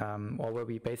the, or where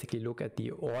we basically look at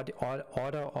the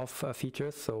order of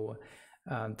features. So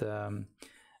the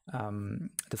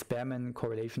Spearman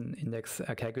correlation index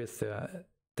calculates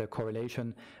the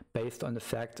correlation based on the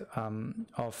fact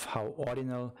of how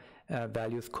ordinal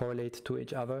values correlate to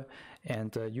each other,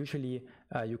 and usually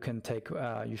you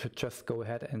should just go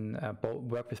ahead and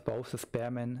work with both the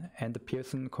Spearman and the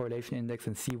Pearson correlation index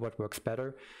and see what works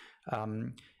better,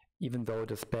 even though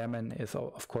the Spearman is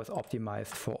of course optimized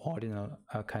for ordinal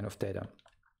kind of data.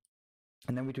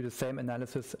 And then we do the same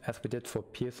analysis as we did for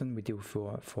Pearson, we do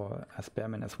for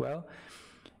Spearman as well.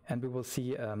 And we will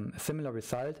see a similar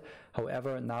result.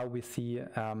 However, now we see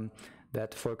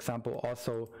that, for example,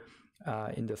 also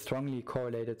in the strongly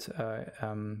correlated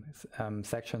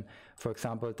section, for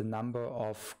example, the number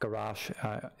of garage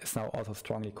is now also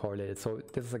strongly correlated. So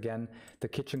this is again the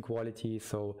kitchen quality.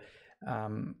 So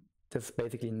this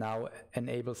basically now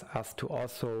enables us to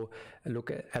also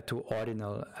look at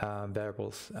ordinal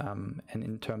variables, and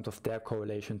in terms of their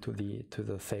correlation to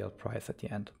the sale price at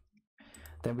the end.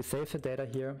 Then we save the data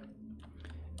here,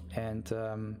 and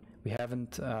we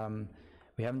haven't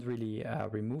really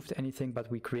removed anything, but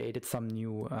we created some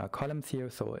new columns here.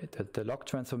 So the log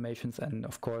transformations, and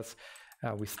of course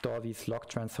we store these log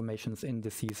transformations in the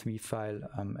CSV file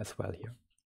as well here.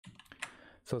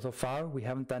 So far we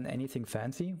haven't done anything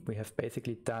fancy. We have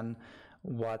basically done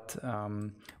what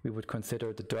we would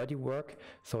consider the dirty work.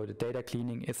 So the data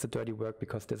cleaning is the dirty work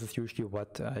because this is usually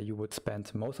what you would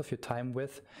spend most of your time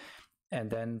with. And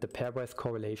then the pairwise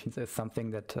correlations is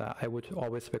something that I would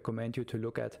always recommend you to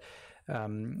look at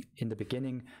in the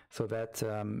beginning, so that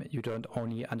you don't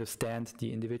only understand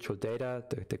the individual data,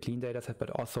 the clean data set, but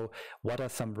also what are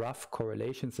some rough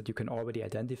correlations that you can already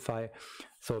identify,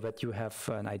 so that you have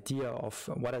an idea of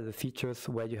what are the features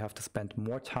where you have to spend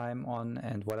more time on,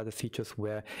 and what are the features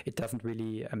where it doesn't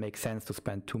really make sense to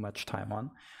spend too much time on.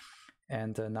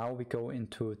 And now we go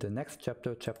into the next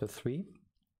chapter, chapter 3.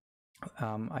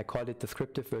 I call it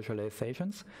descriptive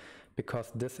visualizations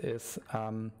because this is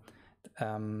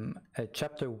a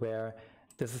chapter where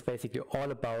this is basically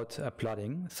all about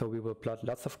plotting. So we will plot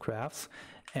lots of graphs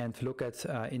and look at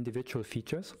individual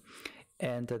features,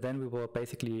 and then we will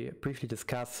basically briefly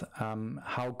discuss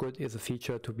how good is a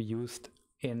feature to be used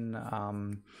in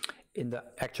the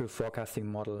actual forecasting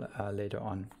model later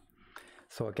on.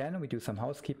 So again, we do some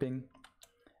housekeeping,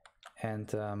 and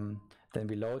then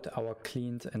we load our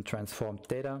cleaned and transformed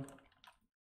data.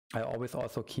 I always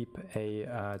also keep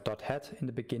a .head in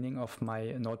the beginning of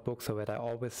my notebook, so that I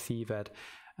always see that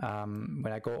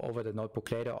when I go over the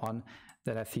notebook later on,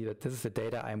 then I see that this is the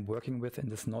data I'm working with in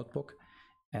this notebook.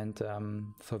 And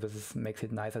so this makes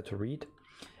it nicer to read.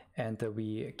 And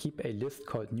we keep a list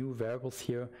called new variables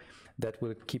here that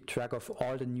will keep track of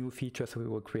all the new features we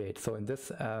will create. So in this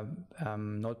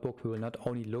notebook, we will not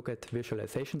only look at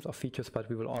visualizations of features, but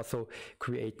we will also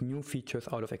create new features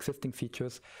out of existing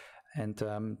features. And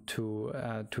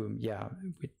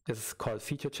this is called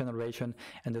feature generation,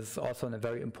 and this is also a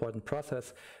very important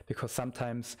process, because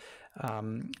sometimes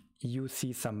you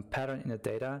see some pattern in the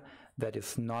data that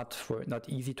is not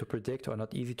easy to predict or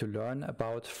not easy to learn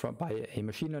about by a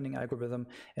machine learning algorithm,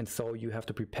 and so you have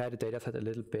to prepare the data set a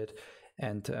little bit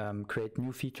and create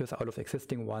new features out of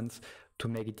existing ones to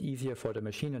make it easier for the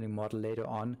machine learning model later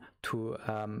on to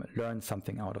learn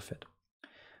something out of it.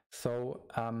 So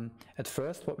at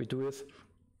first what we do is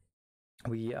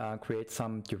we create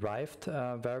some derived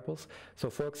variables. So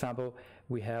for example,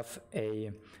 we have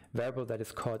a variable that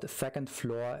is called second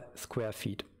floor square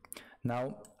feet.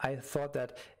 Now I thought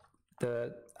that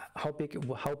how big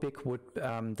would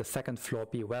the second floor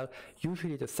be? Well,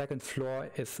 usually the second floor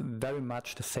is very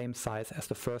much the same size as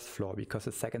the first floor, because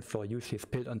the second floor usually is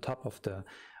built on top of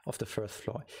the first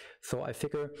floor. So I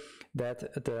figure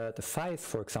that the size,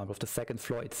 for example, of the second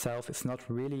floor itself is not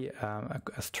really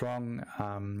a strong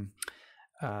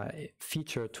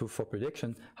feature for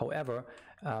prediction. However,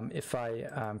 if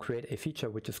I create a feature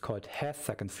which is called Hess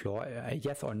second floor, a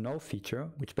yes or no feature,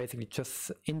 which basically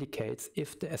just indicates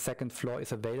if a second floor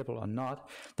is available or not,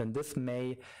 then this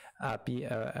may be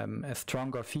a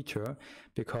stronger feature,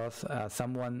 because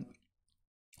someone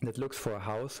that looks for a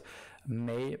house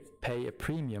may pay a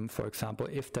premium, for example,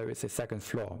 if there is a second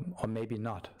floor, or maybe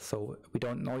not. So we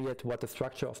don't know yet what the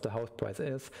structure of the house price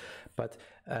is, but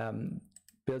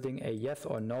building a yes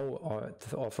or no,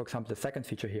 or for example the second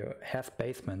feature here, has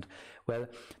basement. Well,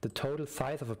 the total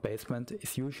size of a basement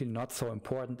is usually not so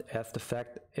important as the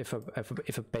fact if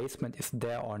a basement is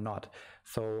there or not.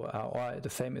 So or the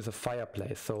same is a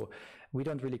fireplace. So we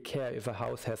don't really care if a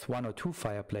house has 1 or 2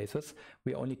 fireplaces.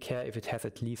 We only care if it has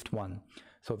at least one.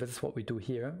 So this is what we do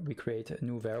here. We create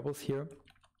new variables here,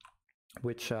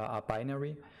 which are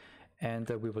binary, and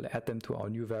we will add them to our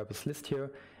new variables list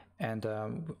here. And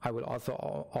I will also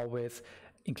always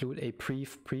include a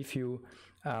preview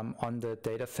on the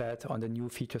data set, on the new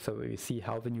features, so we see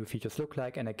how the new features look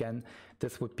like. And again,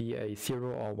 this would be a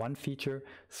 0 or 1 feature.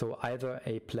 So either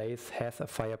a place has a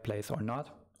fireplace or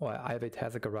not, or either it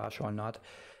has a garage or not,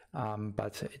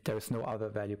 but there is no other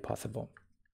value possible.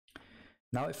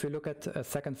 Now, if we look at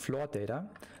second floor data,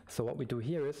 so what we do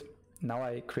here is, now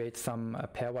I create some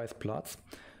pairwise plots.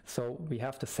 So we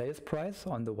have the sales price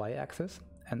on the y-axis,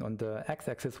 and on the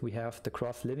x-axis we have the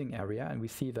gross living area, and we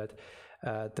see that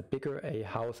the bigger a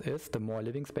house is, the more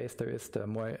living space there is, the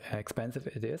more expensive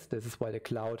it is. This is why the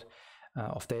cloud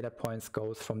of data points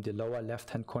goes from the lower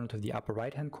left-hand corner to the upper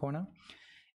right-hand corner.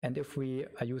 And if we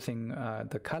are using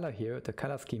the color here, the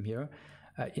color scheme here,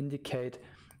 indicate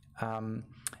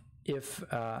if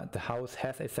the house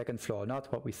has a second floor or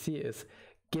not, what we see is,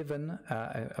 given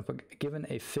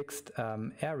a fixed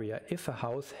area, if a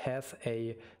house has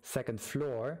a second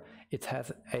floor,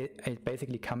 it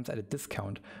basically comes at a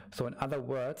discount. So in other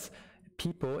words,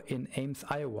 people in Ames,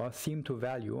 Iowa seem to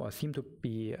value, or seem to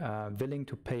be willing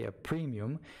to pay a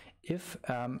premium if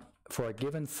for a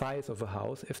given size of a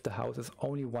house, if the house is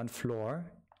only 1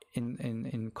 floor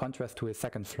in contrast to a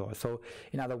second floor. So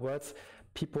in other words,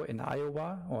 people in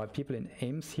Iowa, or people in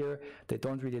Ames here, they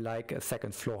don't really like a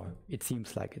second floor. It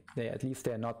seems like it. At least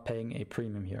they're not paying a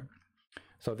premium here.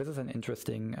 So this is an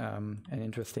interesting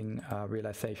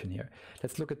realization here.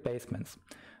 Let's look at basements.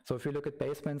 So if we look at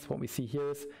basements, what we see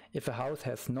here is, if a house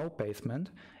has no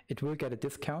basement, it will get a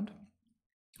discount.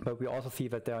 But we also see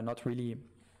that there are not really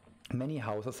many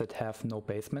houses that have no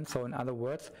basement. So in other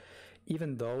words,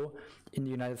 even though in the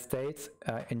United States,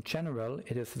 in general,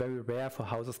 it is very rare for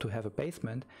houses to have a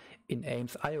basement, in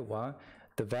Ames, Iowa,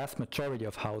 the vast majority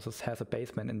of houses has a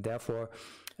basement, and therefore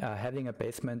having a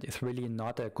basement is really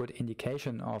not a good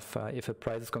indication of if a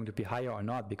price is going to be higher or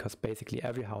not, because basically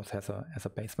every house has a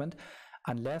basement,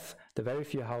 unless the very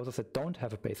few houses that don't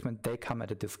have a basement, they come at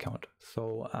a discount.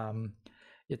 So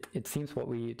it seems what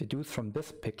we deduce from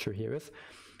this picture here is,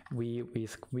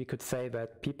 we could say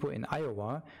that people in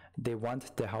Iowa, they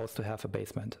want their house to have a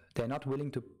basement. They're not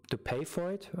willing to pay for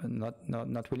it,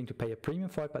 not willing to pay a premium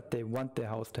for it, but they want their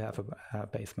house to have a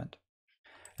basement.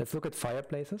 Let's look at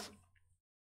fireplaces.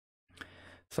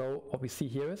 So what we see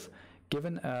here is,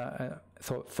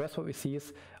 so first what we see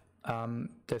is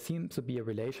there seems to be a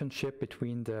relationship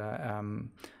between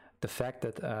the fact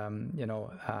that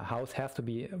a house has to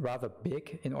be rather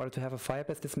big in order to have a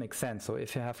fireplace. This makes sense. So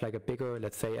if you have like a bigger,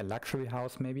 let's say a luxury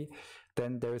house maybe,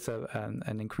 then there is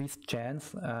an increased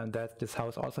chance that this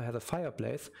house also has a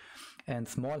fireplace. And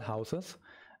small houses,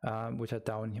 which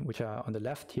are on the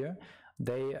left here,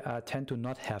 they tend to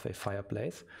not have a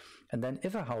fireplace. And then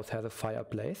if a house has a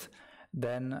fireplace,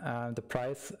 then the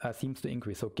price seems to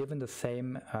increase. So given the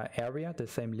same area, the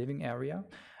same living area,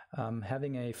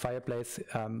 having a fireplace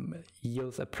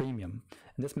yields a premium.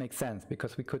 And this makes sense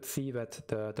because we could see that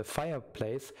the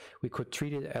fireplace, we could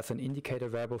treat it as an indicator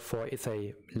variable for it's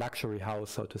a luxury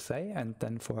house, so to say. And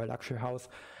then for a luxury house,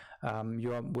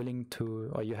 you are willing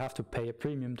to, or you have to pay a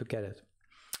premium to get it.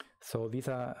 So these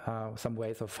are some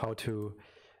ways of how to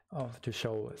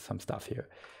show some stuff here.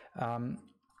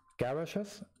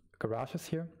 Garages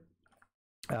here.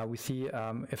 We see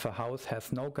if a house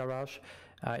has no garage,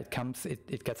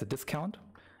 it gets a discount.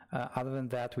 Other than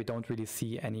that, we don't really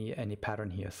see any pattern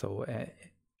here. So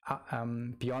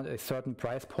beyond a certain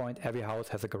price point, every house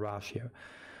has a garage here.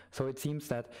 So it seems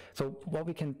that, so what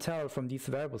we can tell from these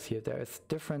variables here, there is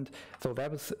different, so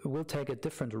variables will take a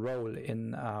different role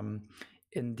in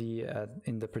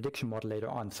the prediction model later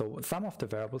on. So some of the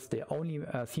variables, they only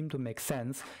seem to make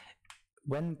sense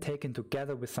when taken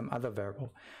together with some other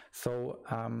variable. So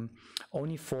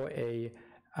only for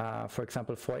for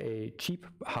example, for a cheap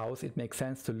house, it makes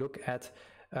sense to look at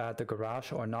the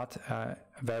garage or not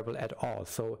variable at all.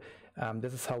 So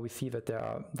this is how we see that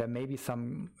there may be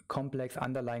some complex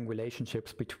underlying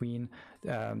relationships between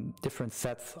different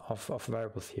sets of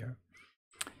variables here.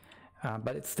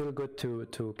 But it's still good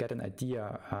to get an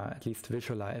idea, at least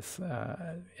visualize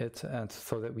it,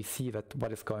 so that we see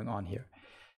what is going on here.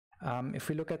 If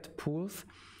we look at pools,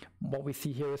 what we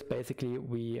see here is basically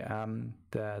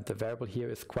the variable here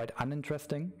is quite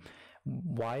uninteresting.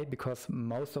 Why? Because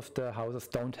most of the houses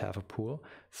don't have a pool.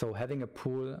 So having a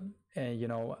pool,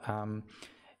 the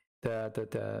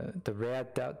rare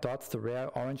dots, the rare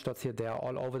orange dots here, they are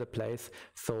all over the place.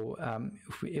 So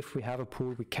if we have a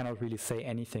pool, we cannot really say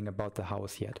anything about the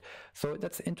house yet. So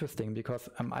that's interesting because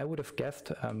I would have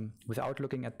guessed, without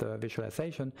looking at the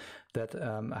visualization, that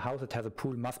a house that has a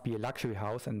pool must be a luxury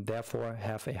house and therefore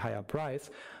have a higher price.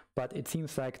 But it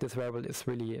seems like this variable is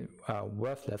really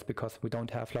worthless because we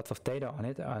don't have lots of data on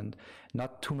it and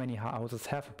not too many houses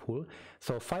have a pool.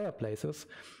 So fireplaces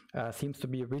seems to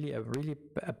be a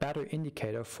better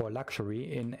indicator for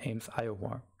luxury in Ames,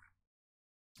 Iowa.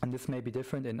 And this may be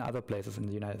different in other places in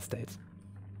the United States.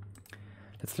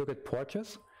 Let's look at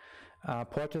porches.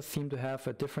 Porches seem to have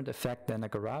a different effect than a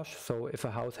garage. So if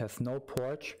a house has no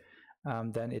porch,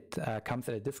 then it comes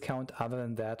at a discount. Other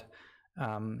than that,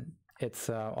 it's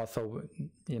also,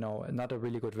 not a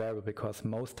really good variable because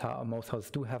most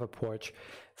houses do have a porch.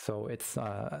 So it's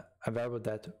a variable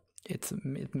that it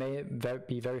may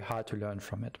be very hard to learn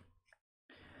from it.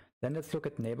 Then let's look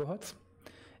at neighborhoods.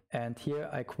 And here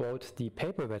I quote the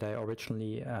paper that I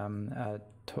originally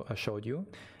showed you.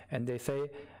 And they say,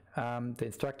 the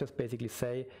instructors basically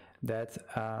say that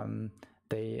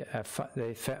they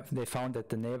found that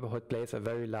the neighborhood plays a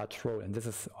very large role. And this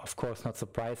is, of course, not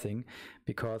surprising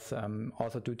because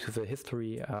also due to the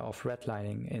history of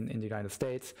redlining in the United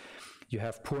States, you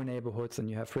have poor neighborhoods and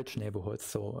you have rich neighborhoods.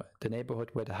 So the neighborhood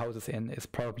where the house is in is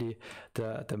probably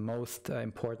the most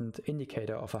important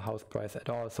indicator of a house price at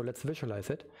all. So let's visualize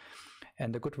it.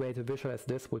 And a good way to visualize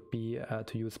this would be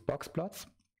to use box plots.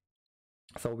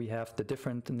 So we have the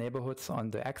different neighborhoods on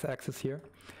the x-axis here.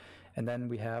 And then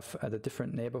we have the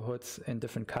different neighborhoods in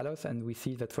different colors, and we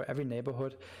see that for every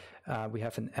neighborhood we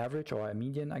have an average or a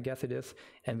median, I guess it is,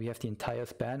 and we have the entire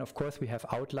span. Of course, we have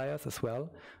outliers as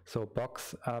well. So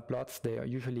box plots, they are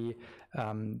usually,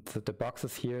 the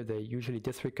boxes here, they usually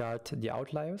disregard the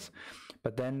outliers,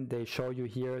 but then they show you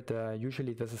here,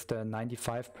 usually this is the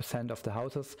 95% of the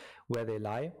houses where they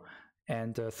lie.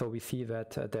 And so we see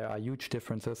that there are huge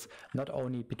differences, not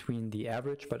only between the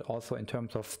average, but also in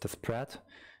terms of the spread.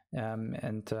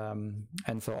 And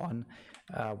so on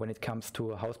when it comes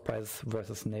to house prices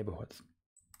versus neighborhoods.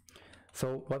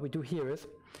 So what we do here is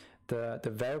the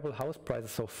variable house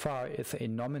prices so far is a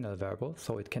nominal variable,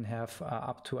 so it can have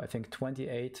up to, I think,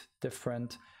 28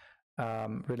 different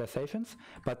realizations,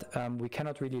 but we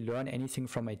cannot really learn anything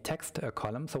from a text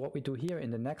column. So what we do here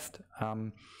in the next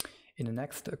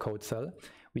code cell,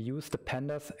 we use the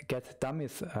pandas get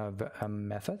dummies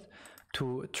method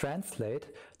to translate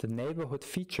the neighborhood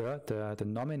feature, the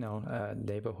nominal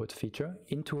neighborhood feature,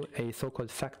 into a so-called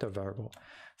factor variable.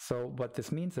 So what this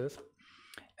means is,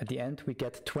 at the end we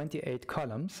get 28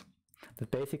 columns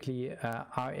that basically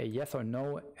are a yes or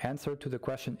no answer to the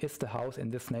question, is the house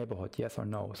in this neighborhood, yes or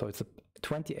no? So it's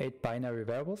 28 binary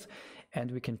variables,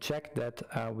 and we can check that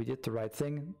we did the right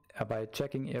thing by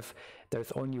checking if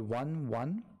there's only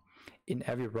one in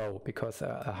every row, because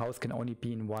a house can only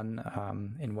be in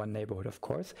one neighborhood, of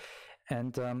course.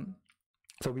 And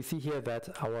so we see here that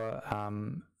our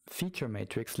feature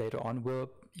matrix later on will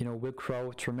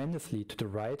grow tremendously to the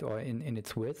right, or in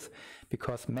its width,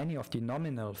 because many of the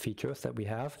nominal features that we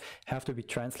have to be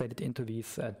translated into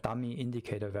these dummy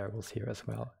indicator variables here as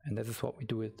well. And this is what we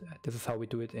do it. This is how we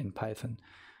do it in Python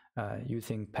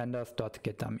using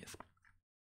pandas.getDummies.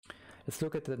 Let's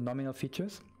look at the nominal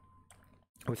features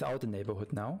without the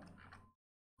neighborhood now.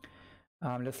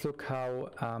 Let's look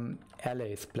how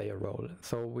alleys play a role.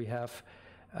 So we have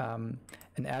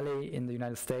an alley in the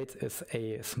United States is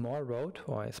a small road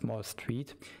or a small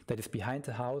street that is behind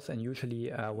the house, and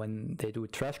usually when they do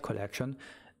trash collection,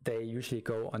 they usually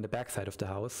go on the back side of the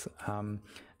house.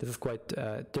 This is quite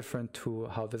different to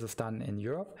how this is done in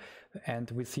Europe, and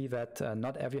we see that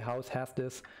not every house has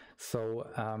this. So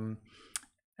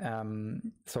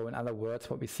so in other words,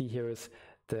 what we see here is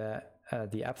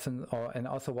the absence, and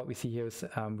also what we see here is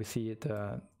we see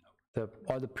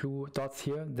all the blue dots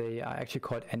here, they are actually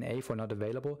called NA for not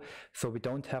available. So we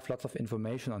don't have lots of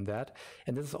information on that.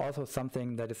 And this is also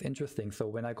something that is interesting. So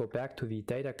when I go back to the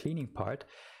data cleaning part,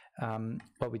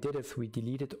 what we did is we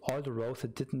deleted all the rows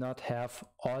that did not have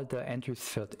all the entries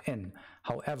filled in.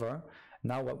 However,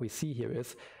 now what we see here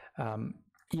is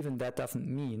even that doesn't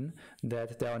mean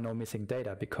that there are no missing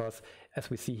data, because as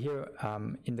we see here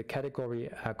in the category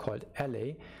called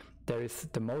LA, there is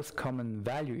the most common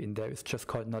value in there is just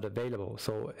called not available.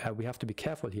 So we have to be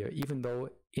careful here, even though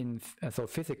so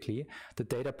physically the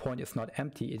data point is not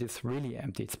empty, it is really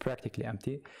empty, it's practically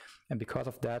empty. And because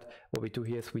of that, what we do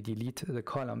here is we delete the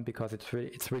column, because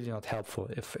it's really not helpful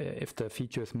if the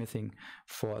feature is missing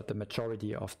for the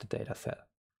majority of the data set.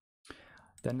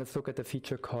 Then let's look at the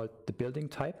feature called the building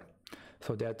type.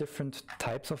 So there are different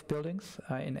types of buildings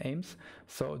in Ames.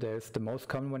 So there's the most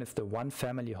common one is the one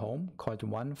family home called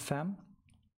one fam.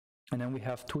 And then we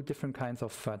have two different kinds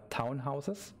of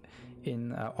townhouses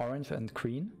in orange and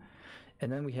green.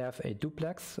 And then we have a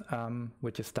duplex,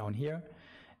 which is down here.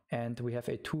 And we have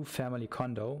a two-family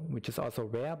condo, which is also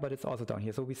rare, but it's also down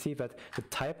here. So we see that the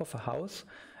type of a house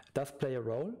does play a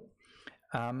role.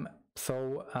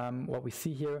 What we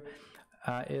see here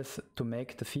is to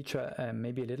make the feature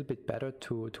maybe a little bit better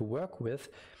to work with,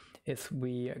 is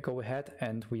we go ahead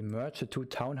and we merge the two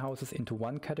townhouses into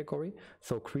one category.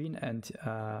 So green and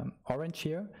orange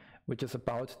here, which is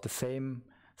about the same.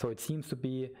 So it seems to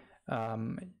be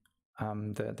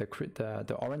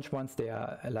the orange ones, they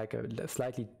are like a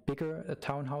slightly bigger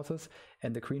townhouses,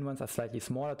 and the green ones are slightly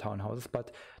smaller townhouses,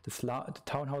 but the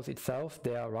townhouse itself,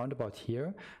 they are around about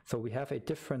here. So we have a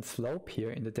different slope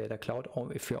here in the data cloud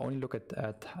if you only look at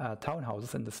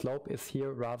townhouses, and the slope is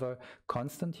here rather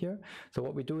constant here. So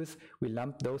what we do is we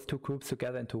lump those two groups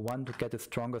together into one to get a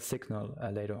stronger signal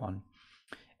later on.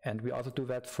 And we also do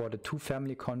that for the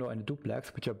two-family condo and the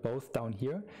duplex, which are both down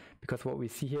here, because what we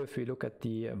see here, if we look at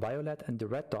the violet and the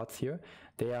red dots here,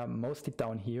 they are mostly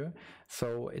down here.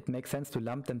 So it makes sense to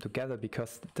lump them together,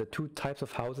 because the two types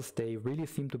of houses, they really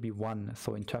seem to be one,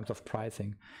 so in terms of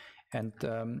pricing. And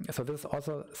so this is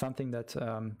also something that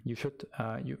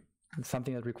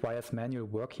something that requires manual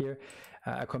work here.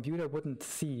 A computer wouldn't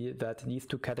see that these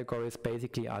two categories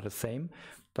basically are the same,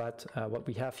 but what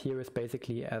we have here is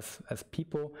basically as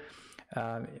people,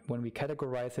 when we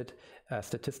categorize it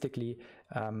statistically,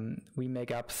 we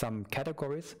make up some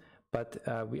categories, but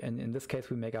in this case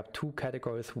we make up two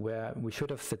categories where we should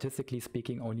have, statistically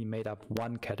speaking, only made up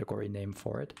one category name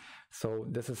for it. So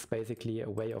this is basically a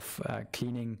way of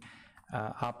cleaning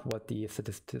up what the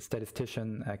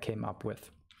statistician came up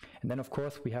with. And then, of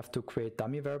course, we have to create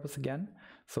dummy variables again.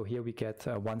 So here we get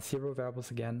 1, 0 variables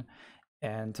again,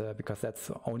 and because that's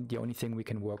the only thing we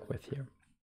can work with here.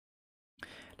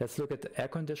 Let's look at air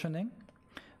conditioning.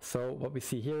 So what we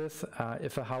see here is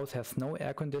if a house has no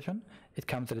air condition, it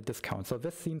comes at a discount. So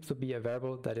this seems to be a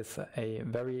variable that is a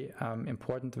very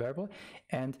important variable.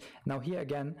 And now here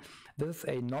again, this is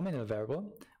a nominal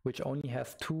variable which only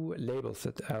has two labels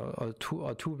or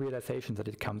two realizations that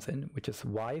it comes in, which is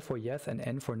Y for yes and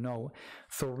N for no.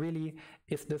 So really,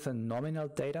 is this a nominal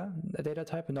data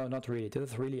type? No, not really.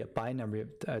 This is really a binary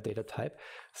data type.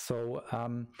 So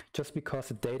just because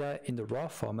the data in the raw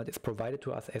format is provided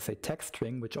to us as a text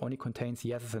string, which only contains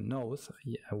yeses and nos,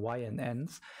 Y and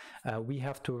Ns, we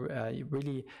have to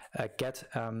really get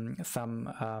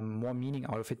some more meaning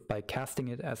out of it by casting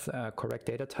it as a correct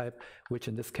data type, which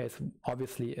in this case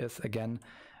obviously is again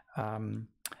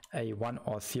a 1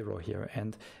 or 0 here.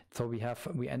 And so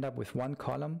we end up with one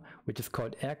column which is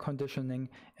called air conditioning,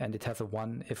 and it has a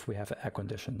 1 if we have air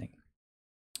conditioning.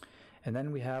 And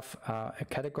then we have a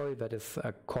category that is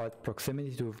called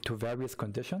proximity to various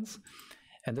conditions,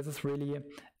 and this is really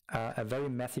a very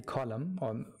messy column,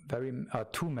 or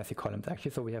two messy columns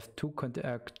actually. So we have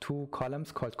two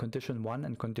columns called condition 1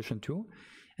 and condition 2,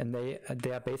 and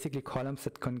they are basically columns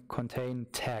that contain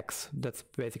tags. That's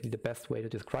basically the best way to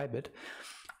describe it.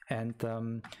 And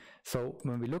so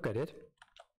when we look at it,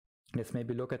 let's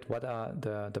maybe look at what are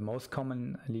the most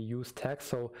commonly used tags.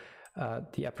 So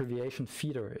the abbreviation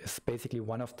feeder is basically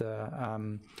one of the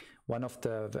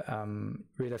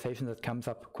realizations that comes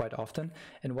up quite often.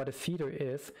 And what a feeder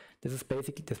is, this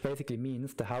basically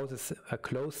means the house is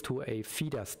close to a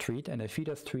feeder street, and a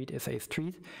feeder street is a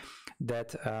street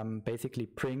that basically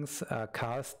brings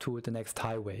cars to the next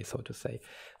highway, so to say.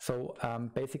 So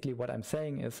basically what I'm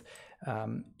saying is,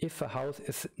 if a house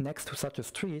is next to such a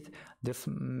street, this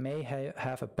may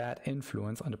have a bad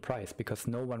influence on the price, because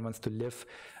no one wants to live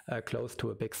close to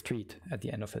a big street at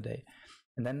the end of the day.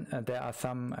 And then there are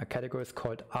some categories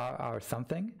called RR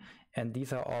something, and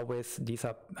these are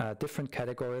different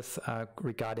categories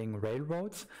regarding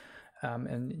railroads.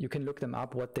 And you can look them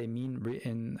up, what they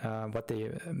mean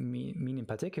in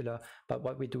particular. But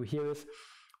what we do here is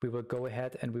we will go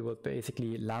ahead and we will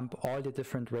basically lump all the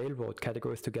different railroad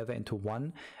categories together into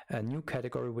one new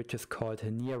category, which is called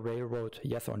near railroad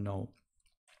yes or no.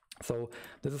 So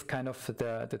this is kind of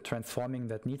the transforming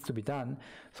that needs to be done,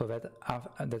 so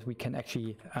that we can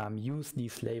actually use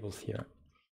these labels here.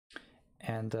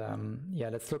 And yeah,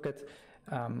 let's look at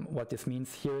what this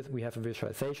means. Here we have a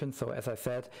visualization. So as I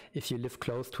said, if you live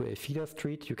close to a feeder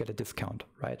street, you get a discount,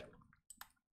 right?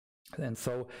 And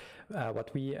so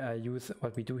what we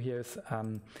do here is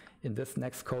in this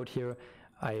next code here,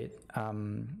 I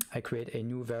create a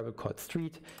new variable called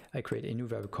street, I create a new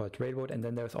variable called railroad, and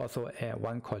then there's also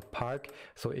one called park.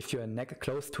 So if you're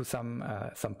close to some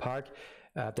park,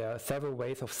 there are several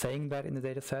ways of saying that in the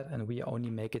data set, and we only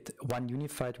make it one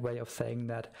unified way of saying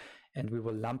that, and we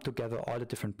will lump together all the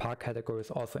different park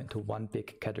categories also into one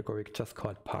big category just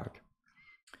called park.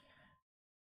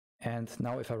 And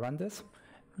now if I run this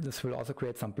will also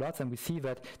create some plots, and we see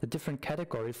that the different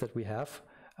categories that we have,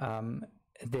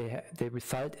 they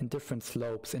result in different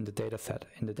slopes in the data set,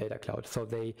 in the data cloud. So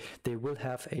they will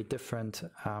have a different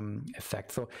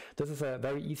effect. So this is a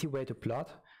very easy way to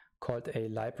plot, called a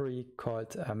library called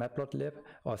matplotlib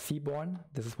or Seaborn.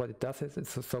 This is what it does.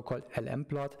 It's a so-called LM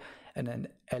plot, and an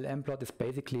LM plot is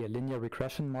basically a linear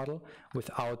regression model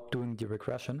without doing the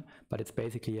regression, but it's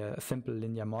basically a simple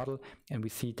linear model, and we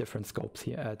see different scopes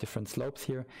here, different slopes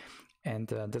here. And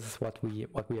this is what we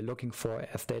are looking for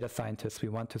as data scientists. We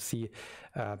want to see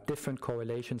different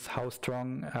correlations, how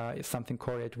strong is something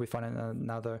correlated with one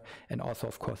another, and also,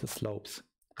 of course, the slopes,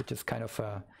 which is kind of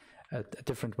a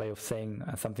different way of saying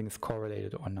something is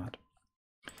correlated or not.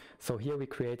 So here we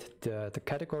create the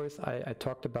categories I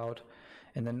talked about,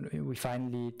 and then we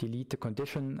finally delete the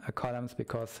condition columns,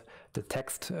 because the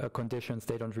text conditions,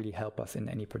 they don't really help us in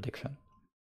any prediction.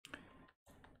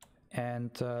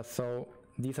 And so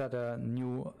these are the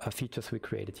new features we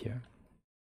created here.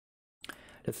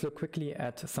 Let's look quickly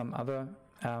at some other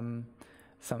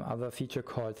feature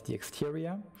called the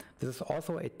exterior. This is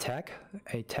also a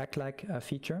tag-like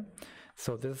feature.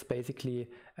 So this is basically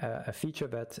a feature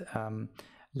that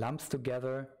lumps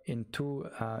together in two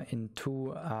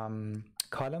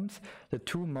columns the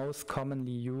two most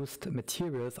commonly used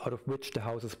materials out of which the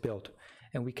house is built.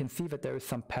 And we can see that there is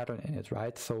some pattern in it,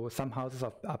 right? So some houses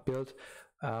are built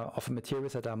of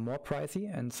materials that are more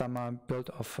pricey, and some are built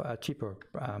of cheaper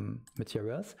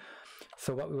materials.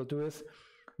 So what we will do is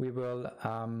we will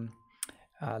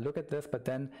look at this, but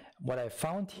then what I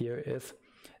found here is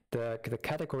the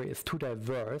category is too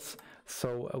diverse,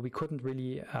 so we couldn't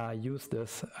really use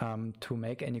this to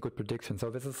make any good prediction. So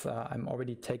this is, I'm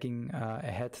already taking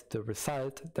ahead the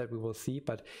result that we will see,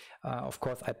 but of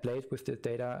course I played with the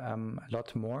data a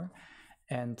lot more.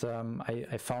 And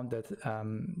I found that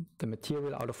the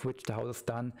material out of which the house is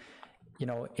done, you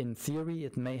know, in theory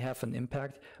it may have an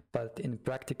impact, but in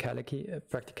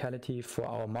practicality for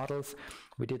our models,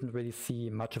 we didn't really see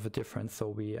much of a difference. So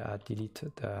we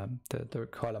deleted the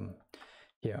column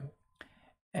here.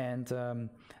 And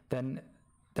then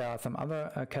there are some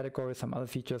other categories, some other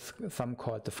features, some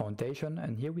called the foundation.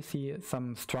 And here we see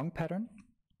some strong pattern.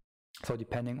 So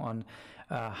depending on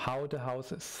how the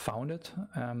house is founded,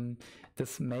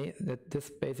 this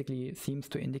basically seems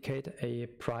to indicate a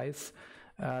price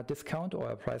discount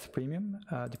or a price premium,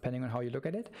 depending on how you look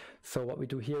at it. So what we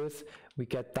do here is we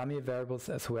get dummy variables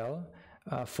as well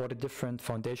for the different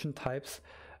foundation types,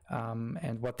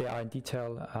 and what they are in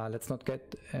detail. Let's not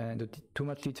get into too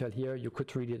much detail here. You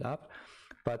could read it up.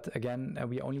 But again,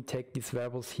 we only take these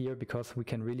variables here because we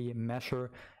can really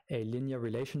measure a linear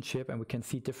relationship and we can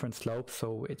see different slopes.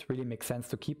 So it really makes sense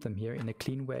to keep them here in a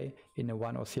clean way, in a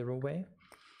 1 or 0 way.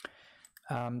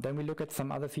 Then we look at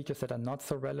some other features that are not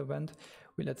so relevant.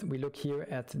 We look here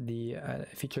at the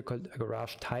feature called a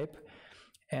garage type.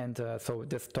 And so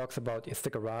this talks about, is the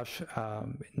garage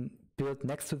built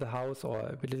next to the house or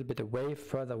a little bit away,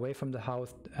 further away from the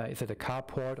house? Is it a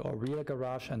carport or real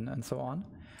garage, and so on?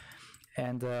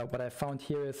 And what I found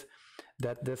here is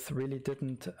that this really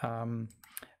didn't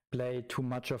play too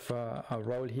much of a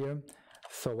role here.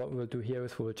 So what we'll do here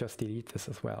is we'll just delete this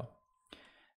as well.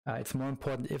 It's more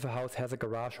important if a house has a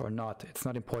garage or not. It's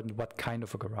not important what kind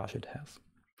of a garage it has.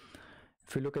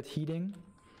 If we look at heating,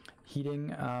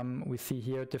 we see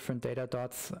here different data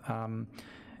dots.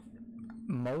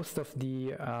 Most of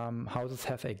the houses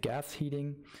have a gas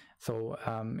heating. So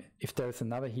if there is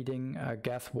another heating,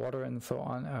 gas, water, and so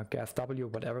on, gas W,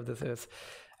 whatever this is,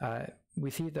 we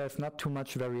see there's not too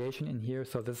much variation in here.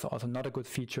 So this is also not a good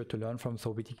feature to learn from. So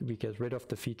we get rid of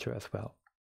the feature as well.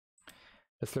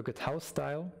 Let's look at house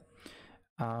style.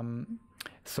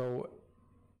 So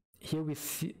here we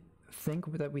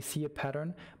think that we see a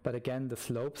pattern, but again, the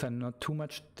slopes are not too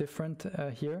much different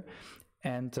here.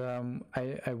 And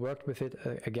I worked with it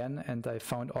again, and I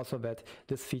found also that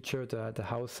this feature, the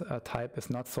house type, is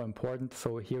not so important.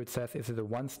 So here it says, is it a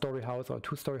 1-story house or a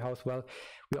 2-story house? Well,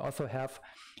 we also have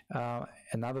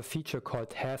another feature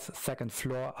called Hess second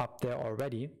floor up there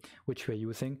already, which we're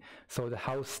using. So the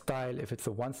house style, if it's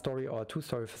a 1-story or a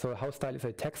 2-story, so house style is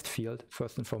a text field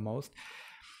first and foremost.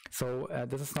 So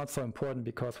this is not so important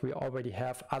because we already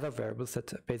have other variables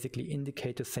that basically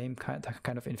indicate the same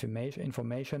kind of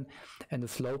information, and the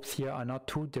slopes here are not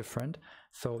too different.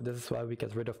 So this is why we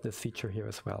get rid of this feature here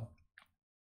as well.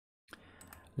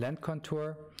 Land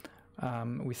contour,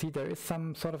 we see there is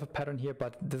some sort of a pattern here,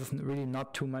 but this is really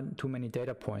not too many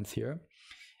data points here.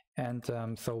 And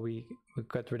so we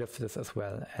got rid of this as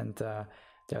well. And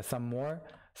there are some more.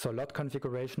 So lot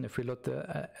configuration, if we look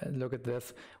at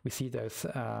this, we see there's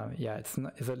it's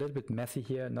a little bit messy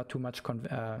here, not too much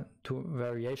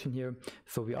variation here,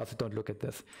 so we also don't look at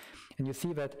this. And you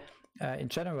see that in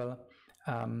general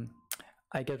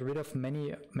I get rid of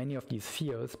many of these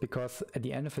fields because at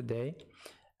the end of the day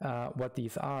what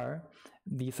these are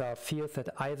fields that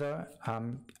either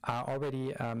are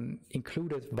already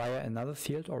included via another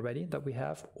field already that we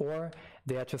have, or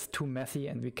they are just too messy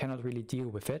and we cannot really deal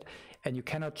with it. And you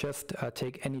cannot just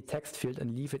take any text field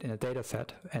and leave it in a data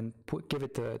set and give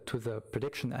it to the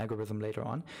prediction algorithm later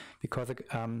on, because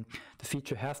the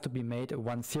feature has to be made a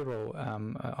 1-0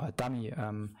 a dummy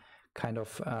kind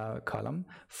of column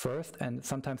first, and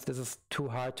sometimes this is too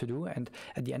hard to do. And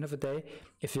at the end of the day,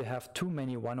 if you have too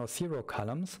many 1 or 0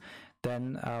 columns,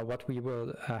 then what we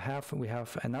will we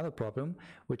have another problem,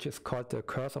 which is called the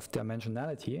curse of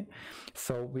dimensionality.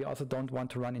 So we also don't want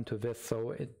to run into this.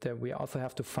 So we also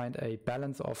have to find a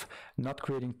balance of not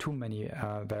creating too many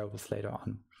variables later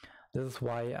on. This is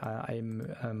why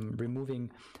I'm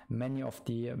removing many of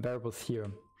the variables here.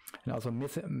 And also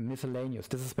miscellaneous.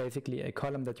 This is basically a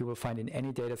column that you will find in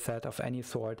any data set of any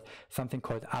sort, something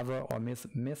called other or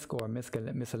misc or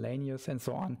miscellaneous and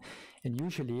so on. And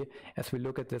usually, as we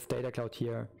look at this data cloud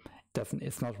here,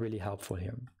 it's not really helpful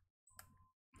here.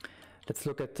 Let's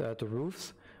look at the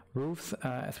roofs. Roofs,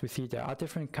 as we see, there are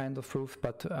different kinds of roofs,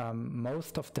 but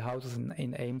most of the houses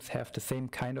in Ames have the same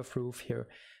kind of roof here.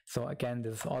 So again,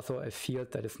 this is also a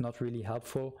field that is not really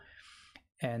helpful.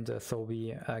 And so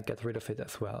we get rid of it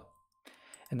as well.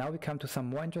 And now we come to some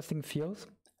more interesting fields.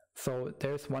 So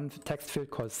there's one text field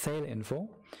called sale info,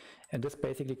 and this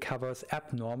basically covers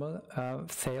abnormal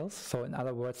sales. So in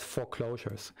other words,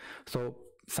 foreclosures. So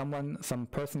some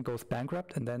person goes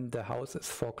bankrupt and then the house is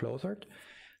foreclosed.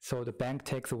 So the bank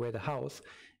takes away the house.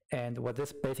 And what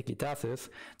this basically does is,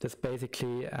 this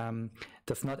basically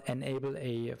does not enable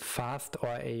a fast or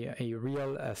a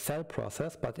real sell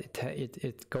process, but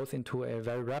it goes into a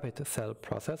very rapid sell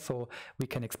process. So we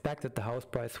can expect that the house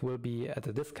price will be at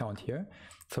a discount here.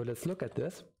 So let's look at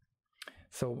this.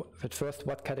 So at first,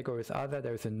 what categories are there?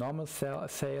 There is a normal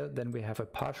sale, then we have a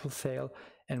partial sale,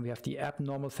 and we have the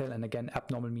abnormal sale. And again,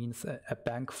 abnormal means a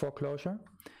bank foreclosure.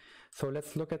 So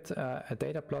let's look at a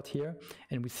data plot here,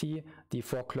 and we see the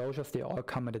foreclosures, they all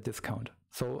come at a discount.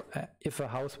 So if a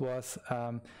house was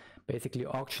basically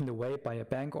auctioned away by a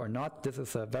bank or not, this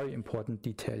is a very important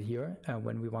detail here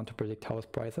when we want to predict house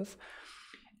prices.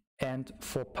 And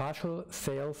for partial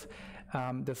sales,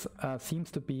 this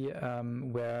seems to be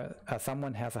where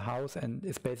someone has a house and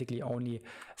is basically only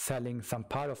selling some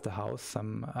part of the house,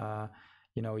 some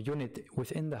unit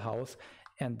within the house,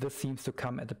 and this seems to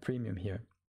come at a premium here.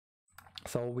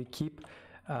 So we keep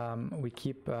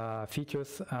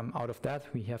features out of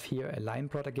that. We have here a line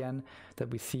plot again that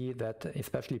we see that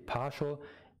especially partial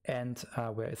and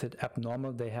where is it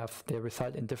abnormal, they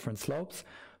result in different slopes.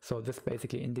 So this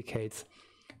basically indicates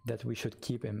that we should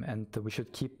keep him, and we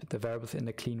should keep the variables in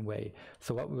a clean way.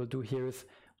 So what we will do here is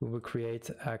we will create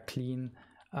a clean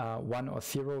 1 or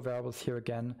 0 variables here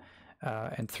again,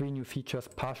 and 3 new features: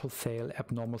 partial sale,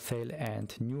 abnormal sale,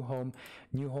 and new home.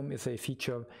 New home is a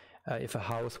feature if a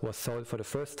house was sold for the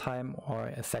first time or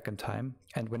a second time,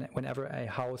 and whenever a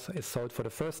house is sold for the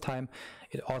first time,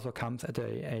 it also comes at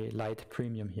a light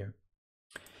premium here.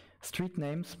 Street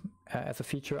names as a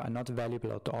feature are not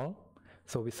valuable at all.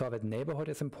 So we saw that neighborhood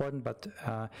is important, but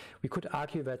we could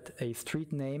argue that a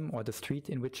street name or the street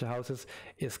in which the house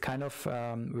is kind of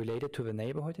related to the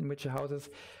neighborhood in which the house is,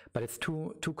 but it's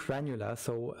too granular.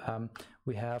 So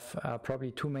we have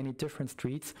probably too many different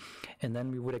streets, and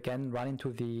then we would again run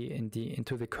into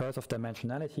the curse of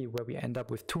dimensionality, where we end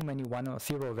up with too many 1 or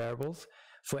 0 variables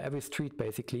for every street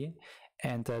basically,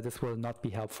 and this will not be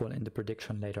helpful in the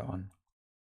prediction later on.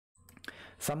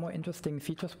 Some more interesting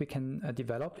features we can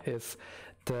develop is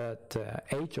the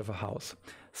age of a house.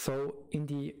 So in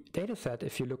the dataset,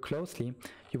 if you look closely,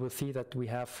 you will see that we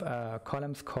have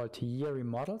columns called year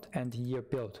remodeled and year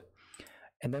built.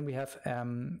 And then we have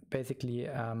basically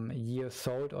year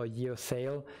sold or year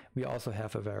sale. We also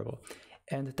have a variable.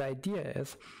 And the idea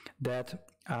is that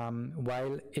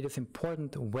while it is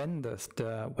important when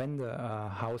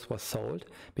the house was sold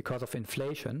because of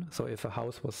inflation, so if a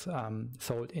house was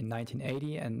sold in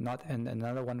 1980 and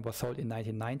another one was sold in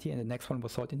 1990 and the next one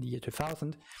was sold in the year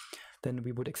 2000, then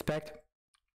we would expect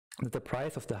that the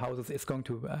price of the houses is going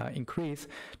to increase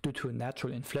due to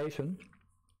natural inflation.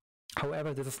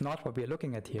 However, this is not what we're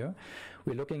looking at here.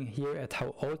 We're looking here at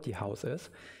how old the house is.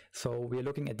 So we're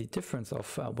looking at the difference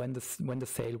of when the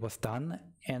sale was done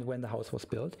and when the house was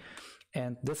built.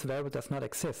 And this variable does not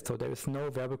exist. So there is no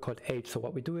variable called age. So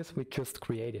what we do is we just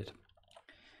create it.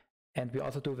 And we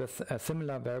also do this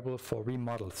similar variable for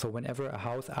remodel. So whenever a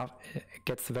house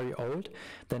gets very old,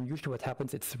 then usually what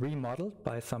happens, it's remodeled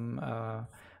by some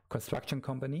construction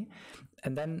company,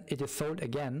 and then it is sold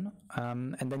again,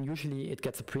 and then usually it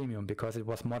gets a premium because it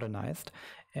was modernized,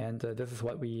 and this is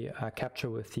what we capture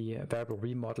with the variable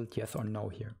remodeled yes or no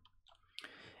here.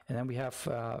 And then we have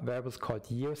variables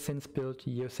called year since built,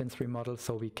 year since remodeled,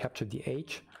 so we capture the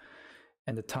age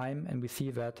and the time, and we see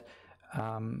that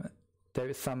there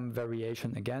is some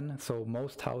variation again. So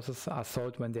most houses are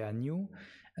sold when they are new,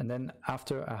 and then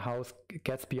after a house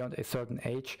gets beyond a certain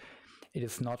age, it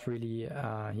is not really,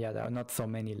 there are not so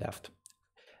many left.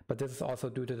 But this is also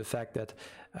due to the fact that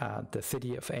the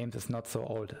city of Ames is not so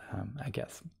old, I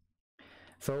guess.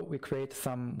 So we create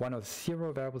some 1 or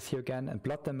 0 variables here again and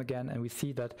plot them again, and we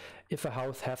see that if a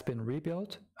house has been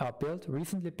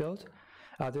recently built,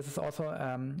 this is also,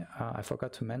 I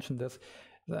forgot to mention this,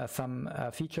 some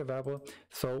feature variable.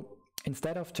 So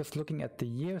instead of just looking at the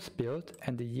years built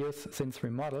and the years since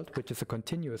remodeled, which is a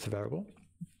continuous variable,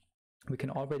 we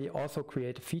can already also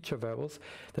create feature variables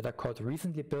that are called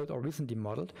recently built or recently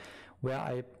modeled, where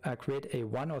I create a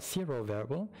 1 or 0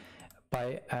 variable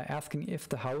by asking if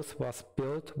the house was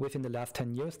built within the last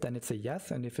 10 years, then it's a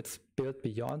yes, and if it's built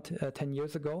beyond 10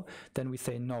 years ago, then we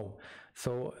say no.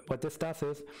 So what this does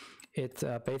is it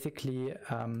basically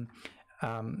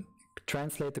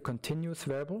translates the continuous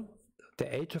variable,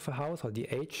 the age of a house or the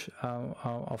age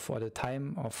or the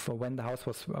time of when the house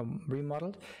was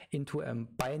remodeled, into a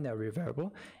binary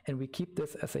variable, and we keep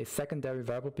this as a secondary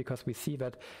variable because we see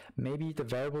that maybe the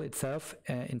variable itself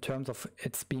in terms of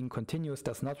its being continuous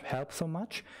does not help so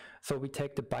much, so we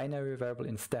take the binary variable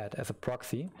instead as a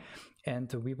proxy.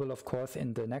 And we will of course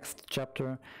in the next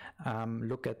chapter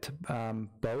look at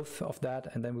both of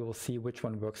that, and then we will see which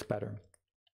one works better.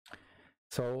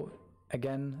 So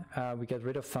again, we get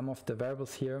rid of some of the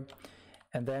variables here.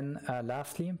 And then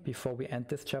lastly, before we end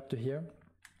this chapter here,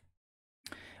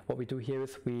 what we do here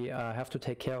is we have to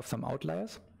take care of some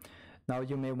outliers. Now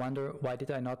you may wonder, why did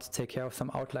I not take care of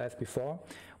some outliers before?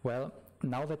 Well,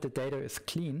 now that the data is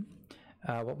clean,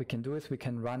 what we can do is we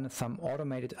can run some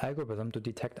automated algorithm to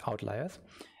detect outliers.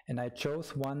 And I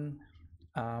chose one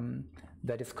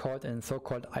that is called in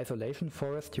so-called isolation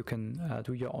forest. You can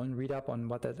do your own read up on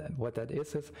what that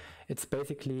is. It's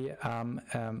basically a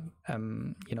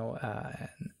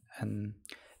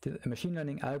machine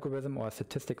learning algorithm or a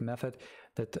statistic method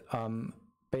that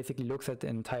basically looks at the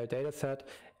entire data set,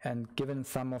 and given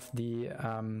some of the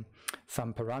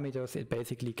some parameters, it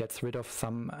basically gets rid of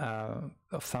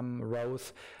some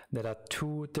rows that are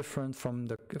too different from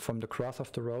the cross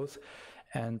of the rows.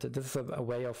 And this is a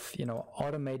way of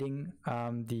automating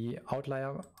the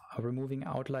removing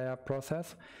outlier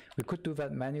process. We could do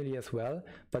that manually as well,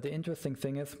 but the interesting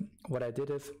thing is, what I did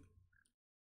is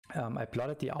I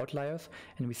plotted the outliers,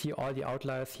 and we see all the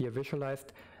outliers here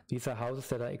visualized. These are houses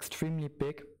that are extremely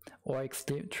big or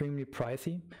extremely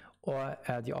pricey, or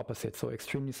the opposite, so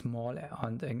extremely small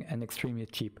and extremely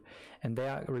cheap, and they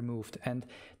are removed. And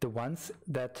the ones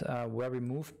that were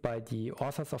removed by the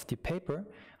authors of the paper,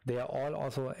 they are all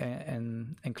also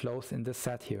enclosed in this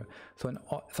set here. So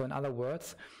in other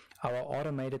words, our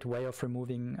automated way of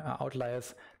removing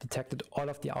outliers detected all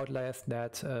of the outliers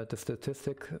that the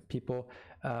statistic people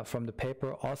from the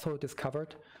paper also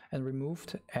discovered and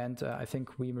removed, and I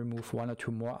think we removed 1 or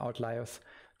 2 more outliers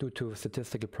due to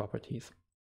statistical properties.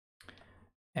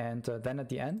 And then at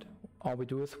the end, all we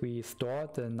do is we store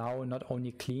the now not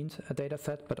only cleaned data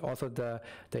set, but also the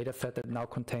data set that now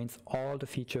contains all the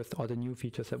features, all the new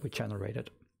features that we generated.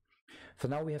 So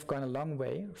now we have gone a long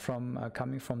way from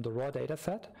coming from the raw data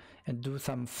set and do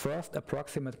some first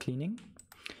approximate cleaning.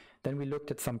 Then we looked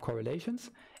at some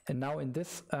correlations, and now in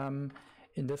this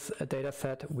data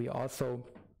set we also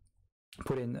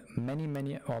put in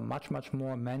many or much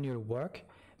more manual work,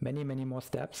 many more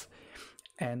steps.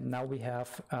 And now we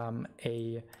have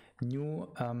a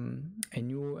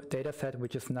new data set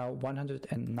which is now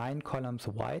 109 columns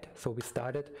wide. So we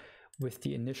started with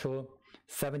the initial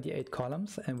 78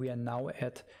 columns, and we are now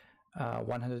at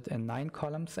 109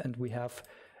 columns, and we have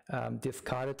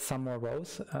discarded some more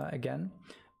rows again.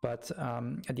 But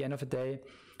at the end of the day,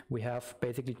 we have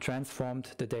basically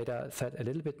transformed the data set a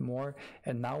little bit more,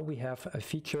 and now we have a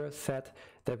feature set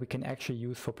that we can actually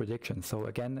use for prediction. So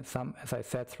again, as I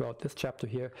said throughout this chapter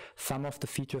here, some of the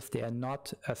features, they are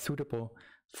not suitable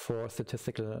for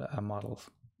statistical models.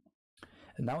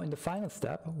 And now in the final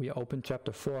step, we open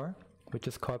chapter 4, which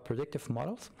is called predictive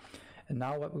models. And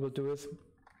now what we will do is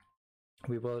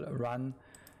we will run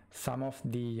some of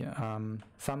the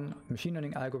some machine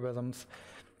learning algorithms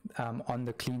on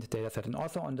the cleaned data set, and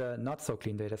also on the not so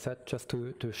clean data set, just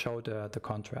to show the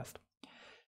contrast.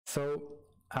 So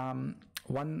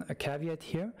one caveat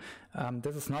here,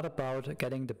 this is not about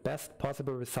getting the best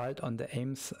possible result on the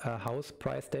Ames house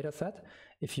price data set.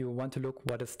 If you want to look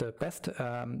what is the best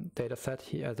data set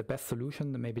here, the best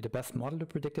solution, maybe the best model to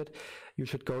predict it, you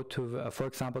should go to, for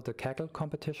example, the Kaggle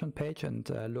competition page and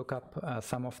look up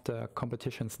some of the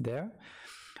competitions there.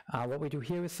 What we do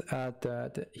here is,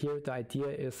 the idea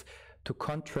is to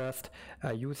contrast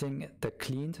using the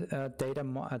cleaned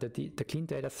the clean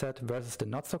data set versus the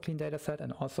not so clean data set,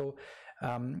 and also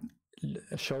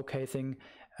showcasing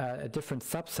a different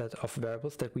subset of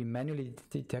variables that we manually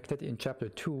detected in chapter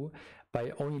 2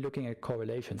 by only looking at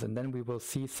correlations, and then we will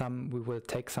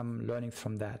take some learnings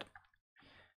from that.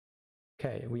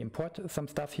 Okay, we import some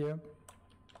stuff here,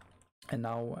 and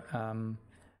now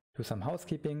do some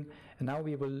housekeeping, and now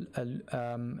we will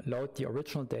load the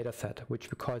original data set, which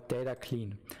we call data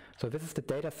clean. So this is the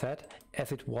data set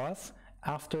as it was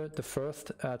after the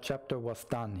first chapter was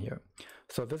done here.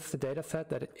 So this is the data set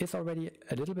that is already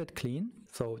a little bit clean,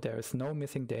 so there is no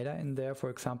missing data in there, for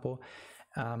example,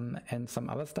 and some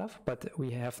other stuff, but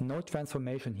we have no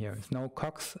transformation here. There's no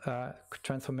Cox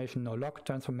transformation, no log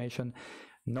transformation,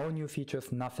 no new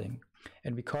features, nothing.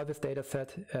 And we call this data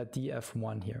set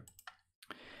df1 here.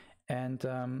 And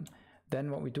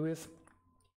then what we do is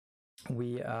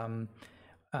we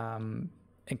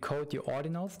encode the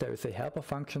ordinals. There is a helper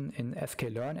function in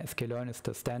sklearn. Sklearn is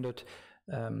the standard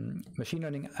machine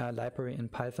learning library in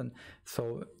Python.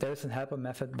 So there is a helper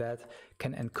method that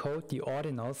can encode the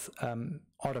ordinals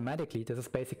automatically. This is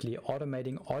basically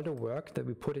automating all the work that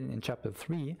we put in chapter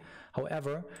 3.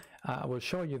 However, I will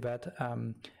show you that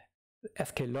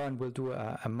sklearn will do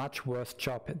a much worse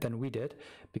job than we did,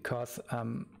 because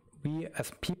we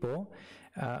as people,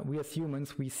 we as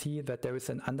humans, we see that there is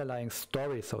an underlying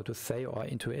story, so to say, or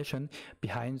intuition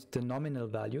behind the nominal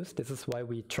values. This is why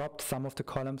we dropped some of the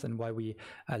columns and why we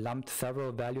lumped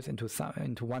several values into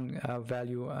one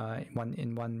value,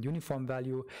 in one uniform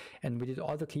value, and we did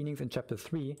all the cleanings in chapter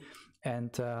 3.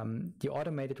 And the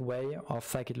automated way of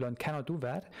scikit-learn cannot do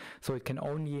that, so it can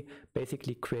only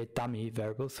basically create dummy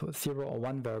variables, so 0 or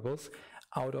 1 variables,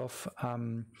 out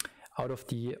out of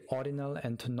the ordinal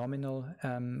and nominal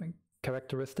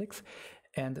characteristics,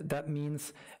 and that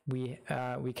means we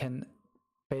can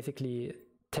basically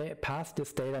pass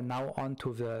this data now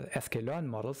onto the sklearn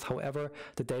models. However,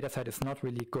 the data set is not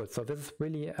really good. So this is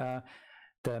really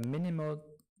the minimal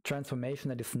transformation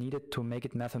that is needed to make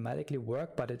it mathematically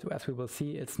work, but as we will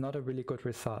see, it's not a really good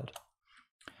result.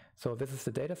 So this is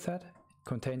the data set. It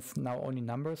contains now only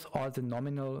numbers. All the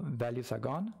nominal values are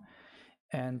gone,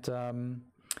 and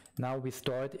now we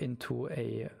store it into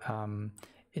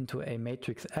a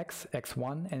matrix X,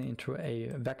 X1, and into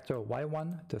a vector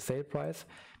Y1, the sale price,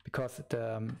 because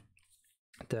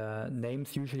the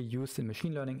names usually used in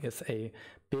machine learning is a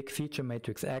big feature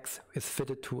matrix X is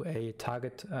fitted to a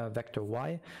target vector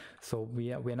Y. So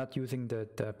we are not using the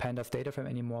pandas data frame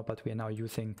anymore, but we are now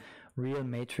using real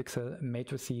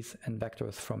matrices and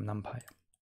vectors from NumPy.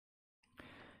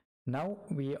 Now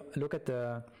we look at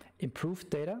the improved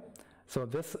data. So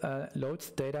this loads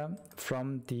data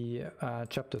from the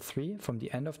chapter 3, from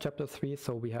the end of chapter 3.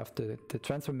 So we have the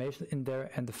transformation in there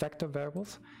and the factor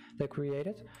variables that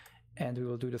created. And we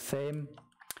will do the same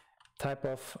type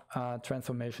of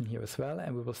transformation here as well.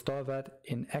 And we will store that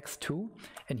in X2.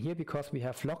 And here, because we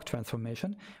have log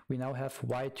transformation, we now have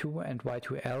Y2 and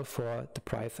Y2L for the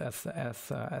price as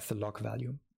the log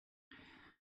value.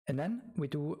 And then we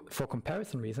do, for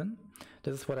comparison reason,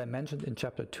 this is what I mentioned in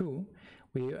chapter 2,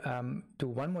 we do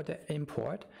one more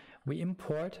import. We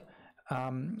import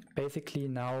basically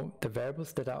now the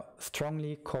variables that are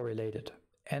strongly correlated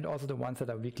and also the ones that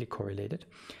are weakly correlated.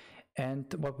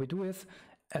 And what we do is,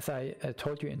 as I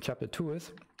told you in chapter 2,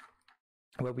 is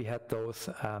where we had those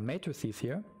matrices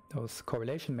here, those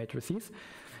correlation matrices.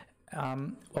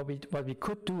 What we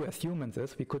could do as humans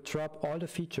is we could drop all the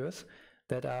features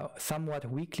that are somewhat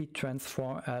weakly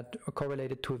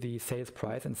correlated to the sales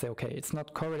price and say, okay, it's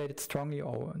not correlated strongly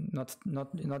or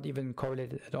not even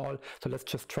correlated at all, so let's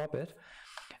just drop it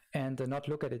and not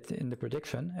look at it in the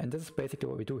prediction. And this is basically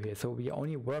what we do here. So we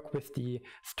only work with the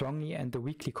strongly and the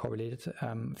weakly correlated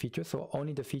features, so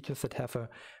only the features that have a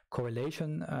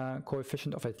correlation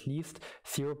coefficient of at least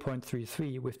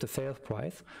 0.33 with the sales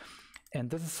price. And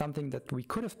this is something that we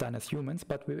could have done as humans,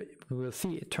 but we will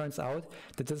see, it turns out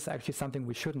that this is actually something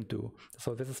we shouldn't do.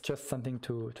 So this is just something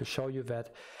to show you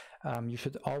that you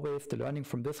should always, the learning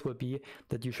from this will be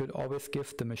that you should always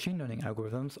give the machine learning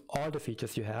algorithms all the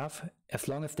features you have, as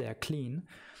long as they are clean,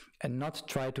 and not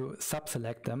try to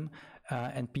sub-select them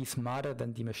and be smarter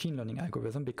than the machine learning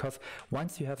algorithm, because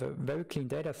once you have a very clean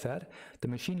data set, the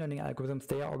machine learning algorithms,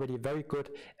 they are already very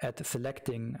good at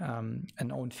selecting an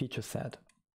own feature set.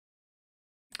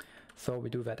 So we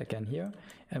do that again here,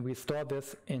 and we store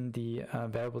this in the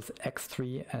variables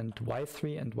x3 and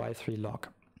y3 log.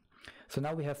 So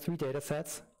now we have 3 data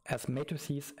sets as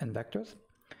matrices and vectors.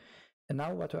 And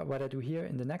now what I do here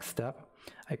in the next step,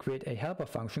 I create a helper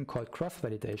function called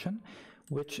cross-validation,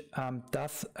 which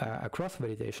does a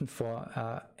cross-validation for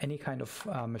any kind of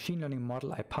machine learning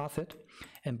model I pass it.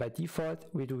 And by default,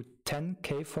 we do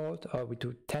 10k-fold, or we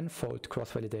do 10-fold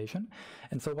cross-validation.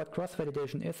 And so what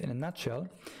cross-validation is in a nutshell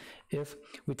is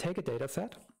we take a data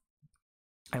set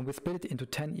and we split it into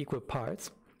 10 equal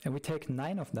parts, and we take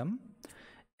 9 of them.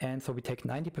 And so we take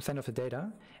 90% of the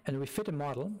data and we fit a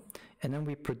model, and then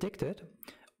we predict it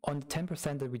on the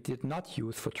 10% that we did not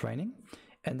use for training.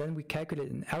 And then we calculate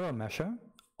an error measure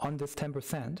on this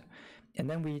 10%. And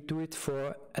then we do it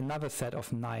for another set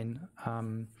of 9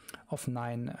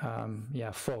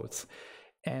 folds.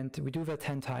 And we do that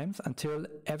 10 times until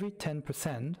every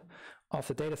 10% of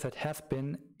the data set has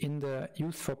been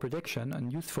used for prediction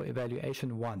and used for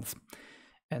evaluation once.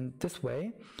 And this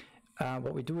way,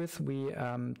 what we do is we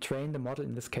train the model,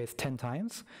 in this case 10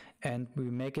 times, and we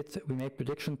make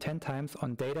prediction 10 times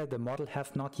on data the model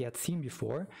has not yet seen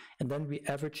before, and then we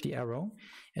average the error,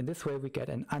 and this way we get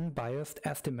an unbiased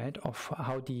estimate of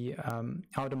how the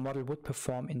model would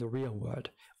perform in the real world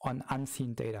on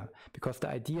unseen data. Because the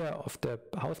idea of the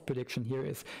house prediction here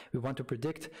is we want to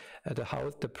predict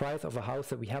the price of a house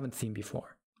that we haven't seen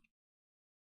before.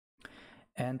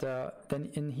 And then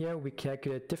in here we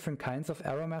calculate different kinds of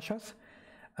error measures.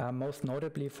 Most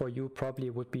notably for you probably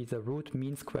would be the root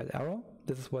mean squared error.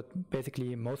 This is what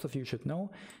basically most of you should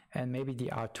know, and maybe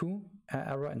the R2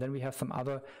 error. And then we have some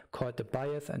other called the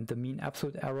bias and the mean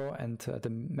absolute error and the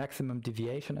maximum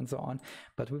deviation and so on.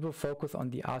 But we will focus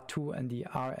on the R2 and the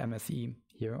RMSE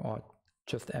here, or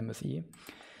just MSE.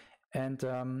 And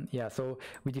so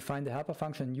we define the helper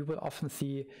function. You will often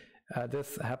see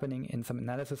this happening in some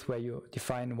analysis where you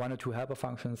define 1 or 2 helper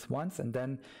functions once and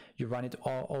then you run it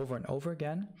all over and over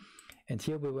again. And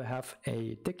here we will have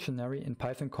a dictionary in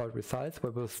Python called results,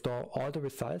 where we'll store all the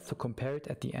results to compare it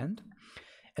at the end.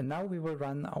 And now we will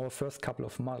run our first couple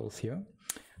of models here.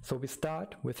 So we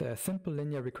start with a simple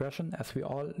linear regression, as we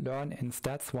all learn in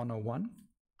Stats 101.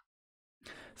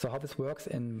 So how this works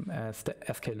in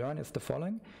sklearn is the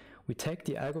following. We take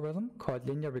the algorithm called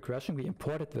linear regression. We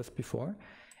imported this before,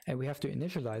 and we have to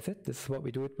initialize it. This is what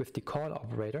we do it with the call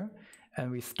operator,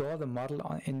 and we store the model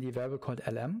in the variable called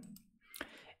lm.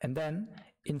 And then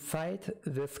inside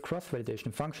this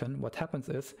cross-validation function, what happens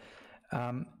is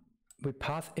we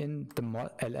pass in the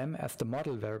lm as the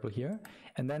model variable here,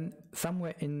 and then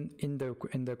somewhere in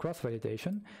the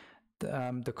cross-validation,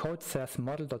 the code says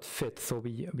model.fit. So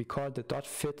we call the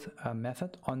 .fit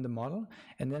method on the model,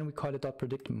 and then we call the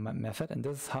 .predict method, and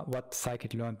this is what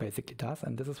scikit-learn basically does,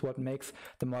 and this is what makes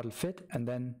the model fit and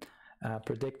then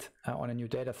predict on a new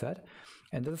data set.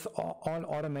 And this is all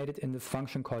automated in this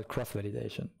function called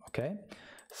cross-validation. Okay,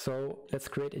 so let's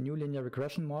create a new linear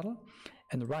regression model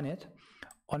and run it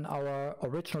on our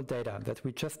original data that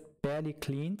we just barely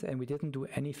cleaned, and we didn't do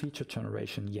any feature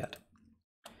generation yet.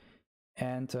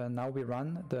 And now we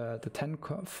run the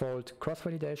 10-fold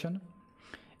cross-validation,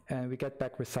 and we get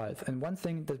back results. And one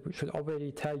thing that we should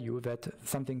already tell you that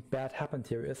something bad happened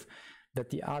here is that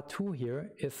the R2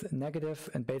 here is negative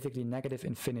and basically negative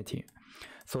infinity.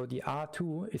 So the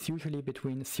R2 is usually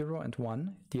between 0 and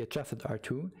 1, the adjusted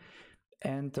R2.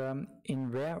 And in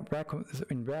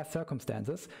rare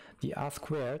circumstances, the R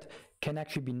squared can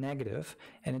actually be negative,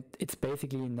 and it's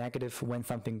basically negative when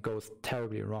something goes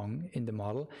terribly wrong in the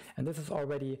model. And this is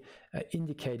already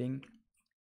indicating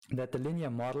that the linear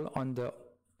model on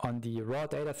the raw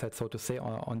data set, so to say,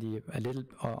 on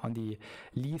the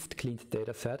least cleaned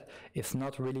data set, is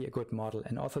not really a good model.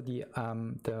 And also the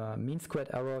mean squared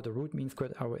error, the root mean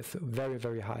squared error, is very,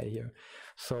 very high here.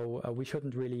 So we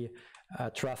shouldn't really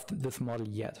trust this model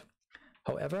yet.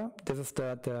 However, this is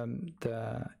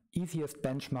the easiest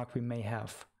benchmark we may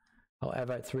have.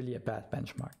 However, it's really a bad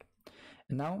benchmark.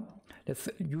 And now let's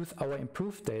use our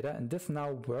improved data, and this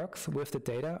now works with the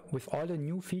data with all the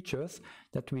new features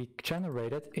that we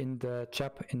generated in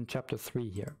chapter 3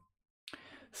 here.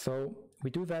 So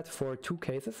we do that for two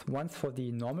cases, once for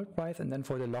the normal price and then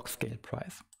for the log scale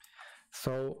price.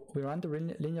 So we run the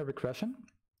linear regression,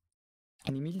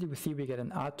 and immediately we see we get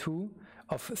an R2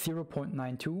 of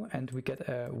 0.92, and we get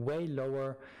a way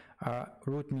lower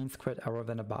root mean squared error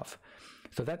than above.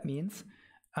 So that means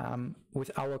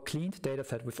with our cleaned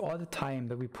dataset, with all the time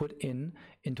that we put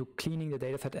into cleaning the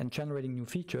dataset and generating new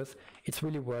features, it's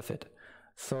really worth it.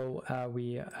 So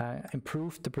we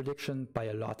improved the prediction by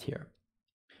a lot here.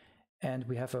 And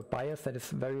we have a bias that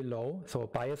is very low. So a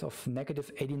bias of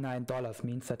negative $89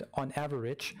 means that on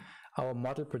average, our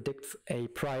model predicts a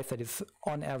price that is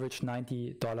on average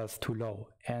 $90 too low.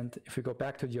 And if we go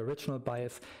back to the original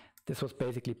bias, this was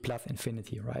basically plus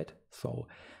infinity, right? So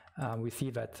we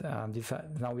see that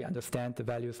now we understand the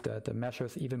values, the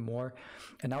measures even more.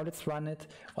 And now let's run it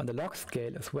on the log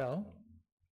scale as well.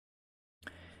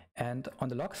 And on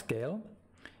the log scale,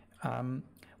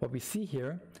 what we see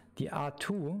here, the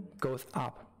R2 goes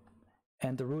up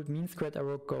and the root mean squared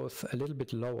error goes a little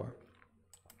bit lower.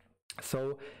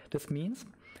 So this means,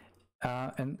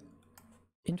 and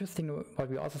interesting, what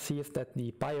we also see is that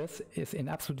the bias is in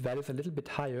absolute values a little bit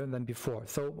higher than before.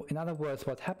 So in other words,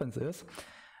 what happens is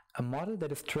a model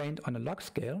that is trained on a log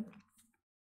scale,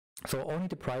 so only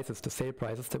the prices, the sale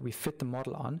prices that we fit the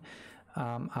model on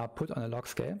are put on a log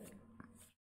scale,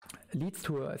 leads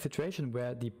to a situation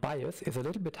where the bias is a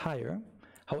little bit higher.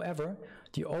 However,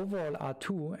 the overall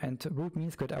R2 and root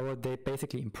mean squared error, they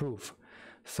basically improve.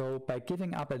 So by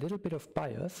giving up a little bit of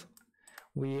bias,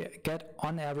 we get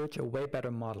on average a way better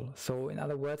model. So in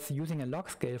other words, using a log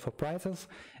scale for prices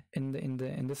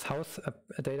in this house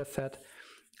data set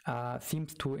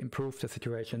seems to improve the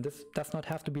situation. This does not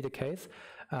have to be the case.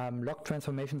 Log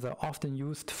transformations are often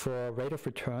used for rate of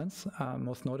returns,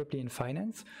 most notably in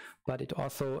finance, but it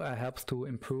also helps to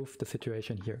improve the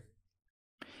situation here.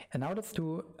 And now let's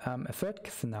do a third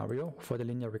scenario for the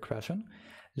linear regression.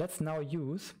 Let's now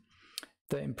use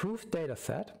the improved data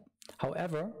set.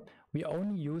 However, we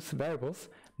only use variables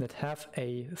that have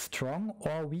a strong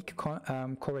or weak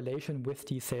correlation with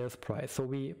the sales price. So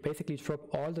we basically drop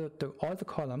all the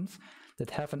columns that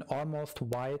have an almost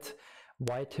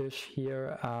whitish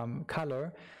here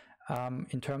color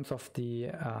in terms of the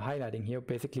highlighting here.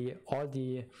 Basically all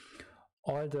the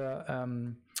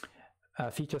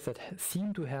features that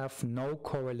seem to have no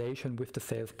correlation with the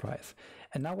sales price.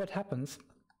 And now what happens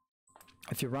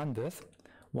if you run this,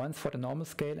 once for the normal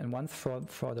scale and once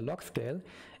for the log scale,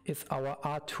 is our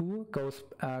R2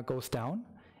 goes down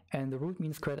and the root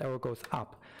mean squared error goes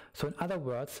up. So in other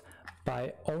words,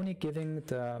 by only giving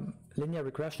the linear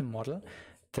regression model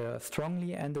the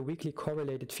strongly and the weakly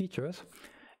correlated features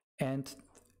and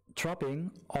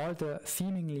dropping all the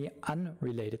seemingly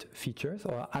unrelated features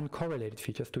or uncorrelated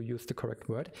features, to use the correct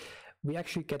word, we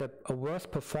actually get a worse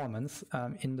performance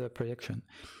in the prediction.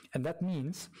 And that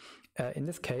means, in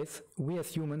this case, we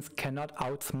as humans cannot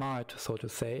outsmart, so to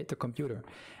say, the computer.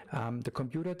 The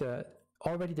computer,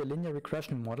 already the linear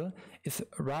regression model is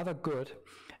rather good,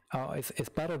 is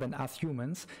better than us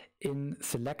humans in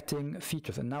selecting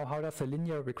features. And now, how does a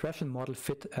linear regression model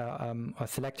fit or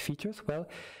select features? Well,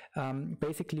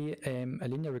 basically, a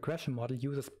linear regression model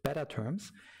uses better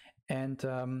terms, and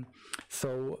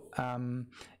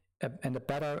and a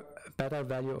better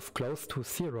value of close to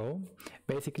 0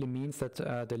 basically means that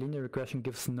the linear regression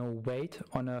gives no weight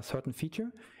on a certain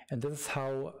feature, and this is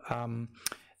how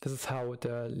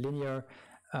the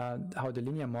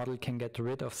linear model can get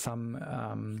rid of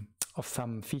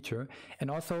some feature. And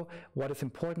also, what is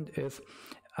important is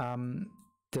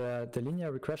the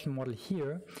linear regression model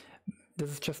here. This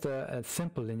is just a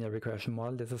simple linear regression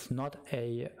model. This is not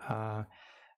a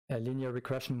linear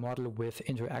regression model with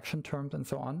interaction terms and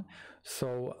so on.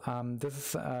 So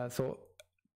so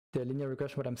the linear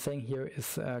regression, what I'm saying here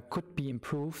is could be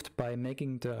improved by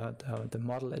making the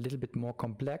model a little bit more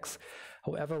complex.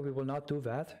 However, we will not do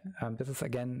that. This is,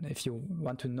 again, if you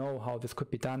want to know how this could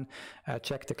be done,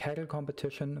 check the Kaggle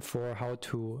competition for how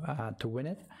to win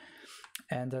it.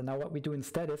 And now what we do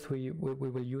instead is we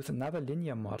will use another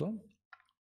linear model,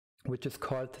 which is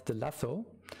called the lasso.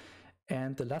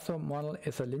 And the lasso model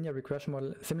is a linear regression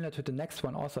model similar to the next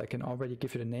one. Also, I can already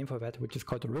give you the name for that, which is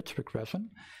called the ridge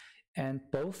regression. And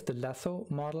both the lasso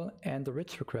model and the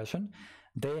ridge regression,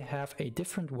 they have a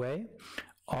different way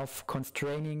of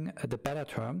constraining the beta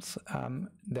terms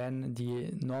than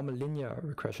the normal linear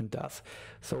regression does.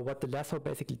 So what the lasso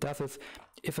basically does is,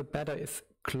 if a beta is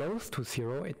close to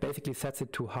 0, it basically sets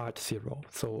it to hard 0.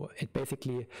 So it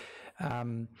basically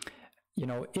you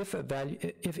know, if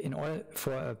in order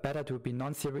for a beta to be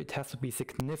non-zero, it has to be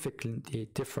significantly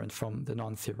different from the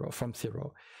non-zero, from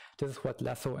 0. This is what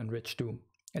lasso and ridge do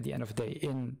at the end of the day,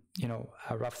 in, you know,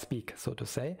 a rough speak, so to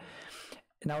say.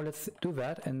 Now let's do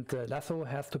that, and the lasso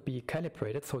has to be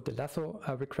calibrated. So the lasso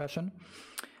regression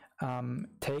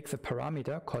takes a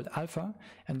parameter called alpha,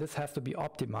 and this has to be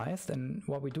optimized. And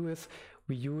what we do is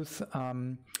we use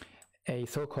a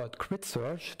so-called grid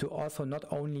search to also not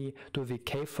only do the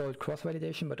k-fold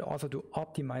cross-validation, but also to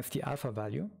optimize the alpha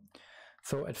value.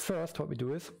 So at first, what we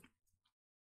do is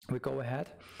we go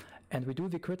ahead and we do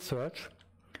the grid search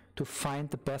to find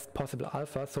the best possible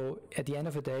alpha. So at the end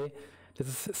of the day, this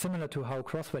is similar to how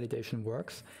cross-validation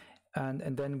works.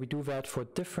 And then we do that for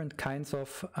different kinds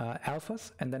of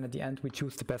alphas. And then at the end, we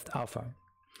choose the best alpha.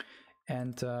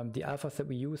 And the alphas that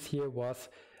we use here was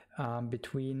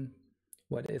between,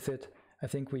 what is it? I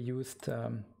think we used,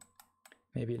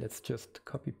 maybe let's just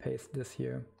copy paste this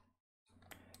here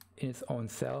in its own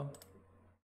cell.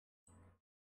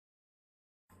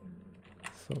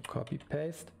 So copy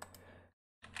paste.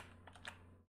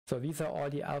 So these are all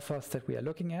the alphas that we are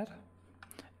looking at.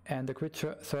 And the grid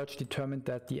search determined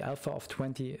that the alpha of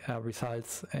 20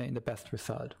 results in the best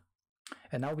result.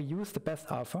 And now we use the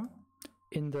best alpha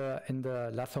in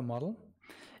the lasso model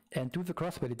and do the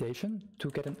cross-validation to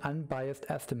get an unbiased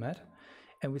estimate.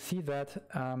 And we see that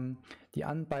the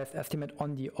unbiased estimate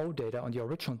on the O data, on the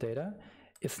original data,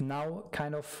 is now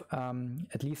kind of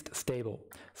at least stable.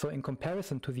 So in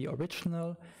comparison to the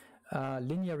original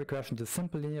linear regression, the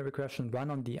simple linear regression run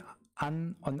on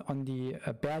the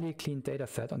barely clean data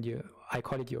set, I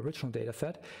call it the original data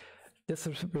set, this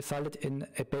resulted in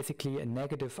basically a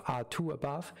negative R2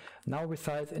 above, now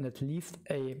results in at least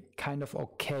a kind of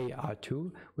okay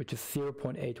R2, which is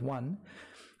 0.81,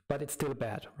 but it's still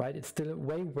bad, right? It's still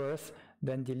way worse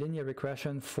than the linear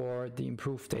regression for the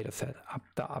improved data set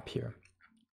up here.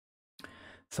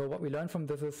 So what we learned from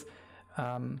this is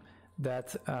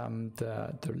that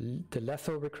the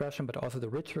lasso regression, but also the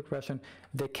ridge regression,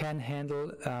 they can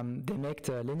handle, they make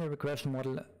the linear regression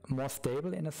model more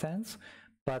stable in a sense,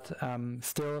 but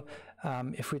still,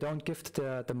 if we don't give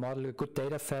the model a good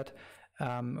data set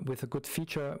with a good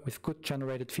feature, with good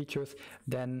generated features,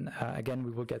 then again,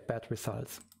 we will get bad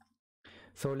results.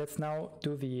 So let's now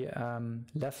do the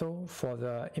lasso for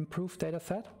the improved data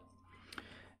set.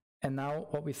 And now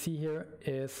what we see here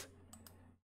is,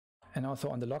 and also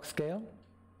on the log scale,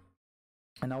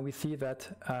 and now we see that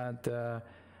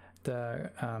the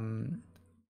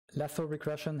lasso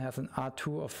regression has an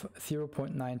R2 of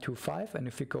 0.925, and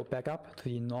if we go back up to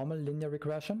the normal linear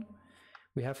regression,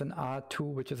 we have an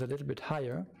R2 which is a little bit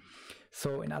higher,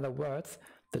 So in other words,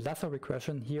 the lasso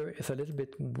regression here is a little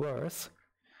bit worse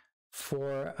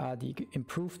for the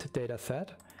improved data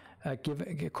set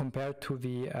compared to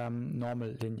the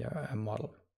normal linear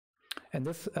model. And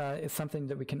this is something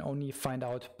that we can only find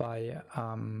out by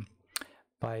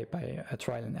a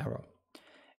trial and error.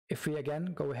 If we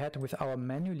again go ahead with our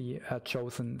manually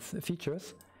chosen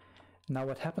features, now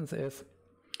what happens is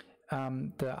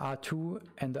the R2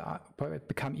 and the R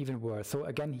become even worse. So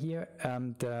again here,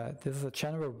 this is a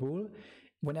general rule.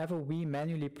 Whenever we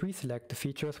manually pre-select the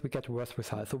features, we get worse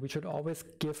results. So we should always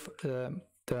give the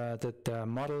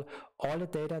model all the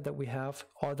data that we have,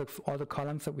 all the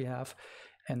columns that we have,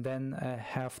 and then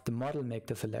have the model make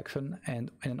the selection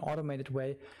and in an automated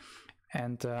way,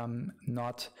 and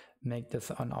not make this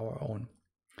on our own.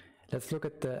 Let's look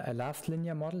at the last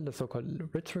linear model, the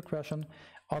so-called ridge regression.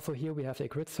 Also here we have a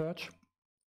grid search.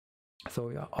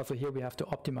 So also here we have to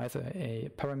optimize a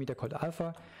parameter called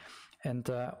alpha. And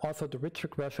also the ridge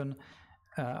regression,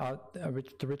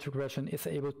 is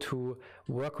able to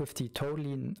work with the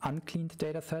totally uncleaned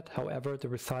data set. However, the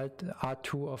result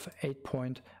R2 of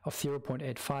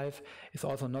 0.85 is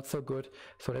also not so good.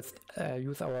 So let's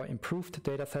use our improved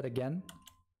data set again.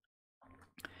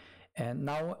 And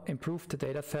now improved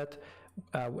data set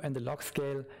and the log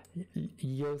scale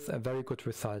yields a very good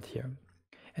result here.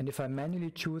 And if I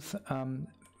manually choose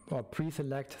or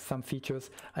pre-select some features,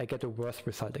 I get a worse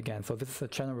result again. So this is a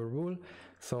general rule.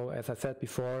 So as I said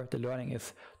before, the learning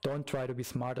is don't try to be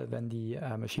smarter than the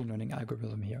machine learning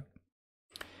algorithm here.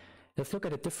 Let's look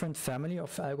at a different family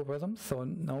of algorithms. So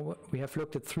now we have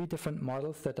looked at 3 different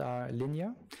models that are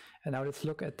linear. And now let's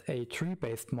look at a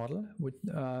tree-based model, with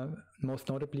most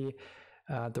notably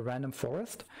the random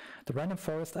forest. The random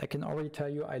forest, I can already tell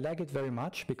you, I like it very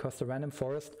much because the random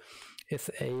forest is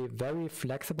a very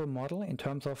flexible model in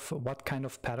terms of what kind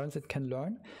of patterns it can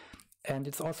learn. And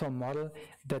it's also a model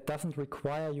that doesn't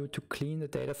require you to clean the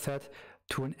data set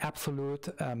to an absolute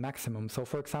maximum. So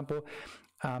for example,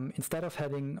 instead of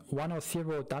having 1 or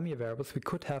 0 dummy variables, we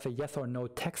could have a yes or no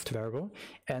text variable,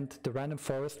 and the random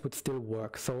forest would still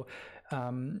work. So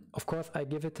of course I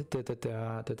give it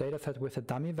the data set with the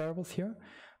dummy variables here.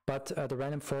 But the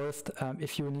random forest,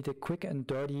 if you need a quick and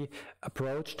dirty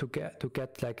approach to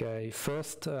get like a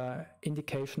first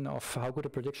indication of how good a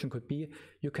prediction could be,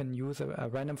 you can use a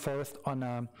random forest on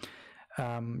a.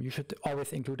 You should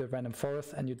always include a random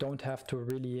forest, and you don't have to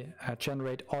really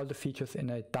generate all the features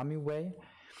in a dummy way,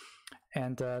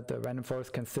 and the random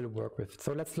forest can still work with it.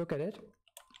 So let's look at it.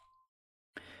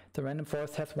 The random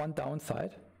forest has one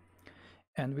downside,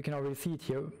 and we can already see it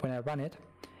here when I run it.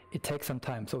 It takes some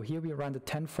time. So here we run the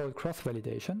 10-fold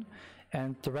cross-validation,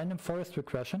 and the random forest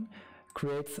regression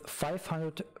creates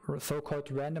 500 so-called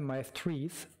randomized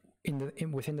trees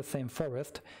within the same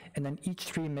forest, and then each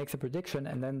tree makes a prediction,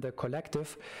 and then the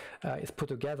collective is put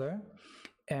together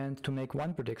and to make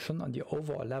one prediction on the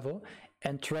overall level.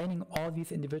 And training all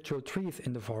these individual trees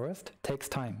in the forest takes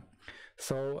time.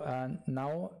 So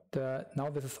now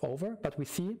this is over, but we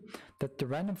see that the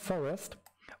random forest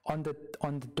on the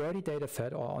dirty data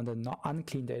set, or on the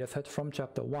unclean data set from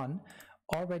chapter 1,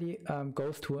 already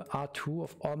goes to an R2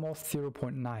 of almost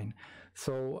 0.9.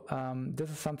 So this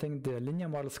is something the linear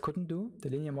models couldn't do. The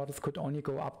linear models could only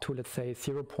go up to, let's say,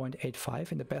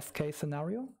 0.85 in the best case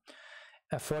scenario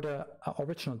for the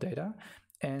original data.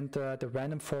 And the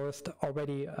random forest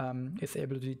already is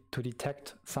able to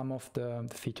detect some of the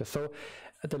features. So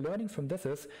the learning from this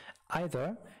is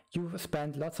either you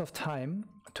spend lots of time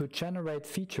to generate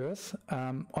features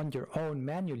on your own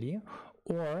manually,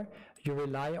 or you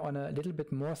rely on a little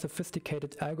bit more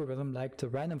sophisticated algorithm like the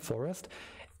random forest,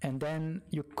 and then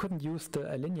you couldn't use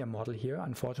the linear model here,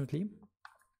 unfortunately.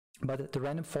 But the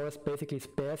random forest basically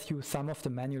spares you some of the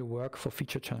manual work for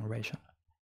feature generation.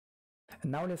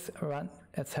 And now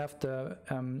let's have the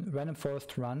random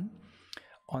forest run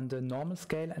on the normal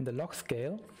scale and the log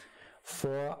scale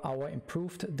for our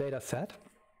improved data set.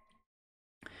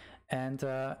 And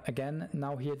again,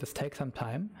 now here this takes some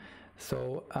time.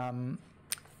 So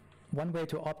one way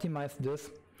to optimize this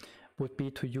would be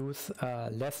to use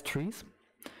less trees.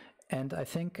 And I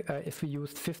think if we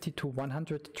used 50 to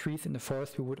 100 trees in the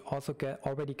forest, we would also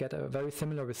already get a very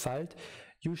similar result.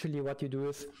 Usually what you do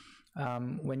is,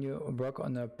 when you work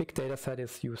on a big data set,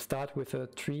 is you start with a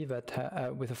tree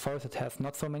that with a forest that has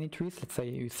not so many trees. Let's say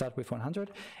you start with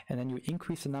 100, and then you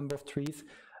increase the number of trees,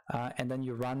 and then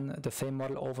you run the same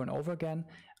model over and over again,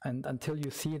 and until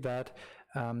you see that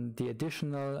the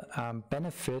additional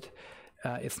benefit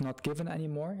is not given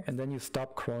anymore, and then you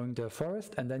stop growing the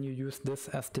forest, and then you use this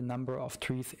as the number of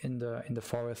trees in the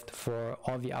forest for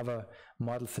all the other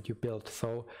models that you build.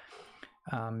 So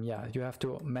yeah, you have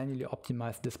to manually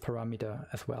optimize this parameter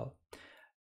as well.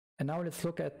 And now let's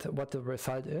look at what the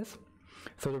result is.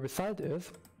 So the result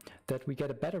is that we get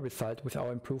a better result with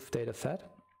our improved data set.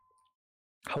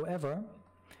 However,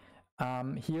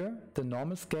 here the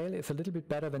normal scale is a little bit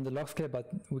better than the log scale, but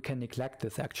we can neglect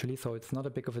this actually, so it's not a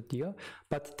big of a deal.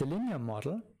 But the linear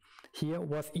model here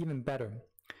was even better.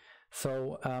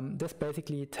 So this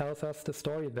basically tells us the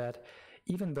story that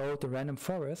even though the random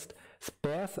forest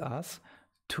spares us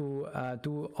to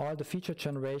do all the feature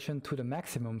generation to the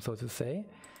maximum, so to say,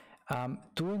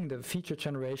 doing the feature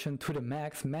generation to the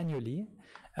max manually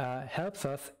helps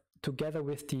us together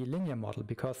with the linear model,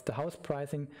 because the house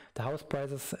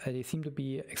prices, they seem to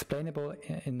be explainable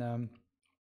in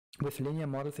with linear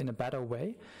models in a better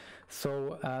way.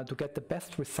 So to get the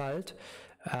best result,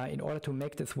 in order to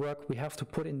make this work, we have to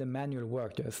put in the manual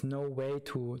work. There's no way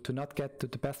to not get to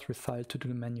the best result to do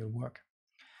the manual work.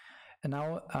 And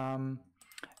now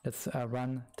let's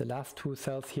run the last two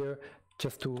cells here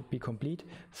just to be complete.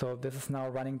 So this is now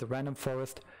running the random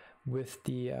forest with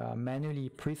the manually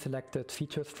pre-selected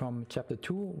features from chapter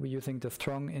 2. We're using the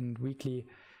strong and weakly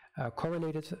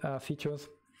correlated features,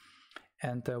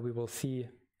 and we will see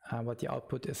what the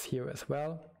output is here as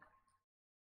well.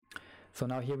 So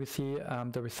now here we see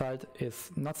the result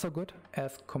is not so good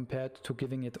as compared to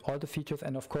giving it all the features.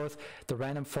 And of course, the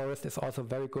random forest is also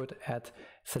very good at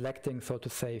selecting, so to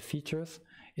say, features.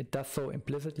 It does so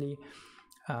implicitly.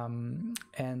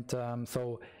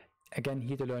 So again,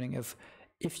 here the learning is,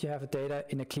 if you have data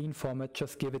in a clean format,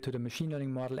 just give it to the machine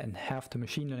learning model and have the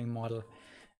machine learning model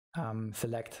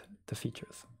select the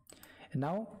features. And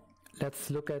now let's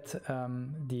look at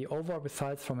the overall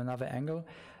results from another angle.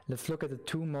 Let's look at the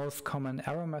two most common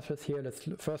error methods here. Let's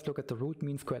first look at the root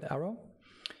mean squared error,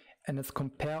 and let's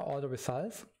compare all the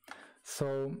results.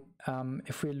 So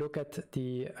if we look at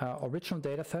the original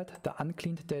data set, the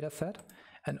uncleaned data set,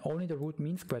 and only the root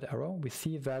mean squared error, we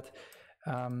see that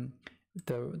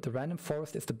the random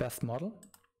forest is the best model,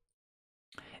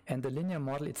 and the linear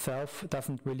model itself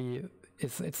doesn't really,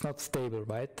 it's not stable,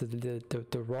 right?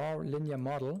 The raw linear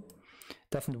model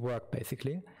doesn't work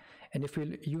basically. And if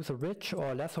we use a rich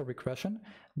or lasso regression,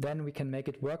 then we can make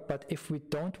it work. But if we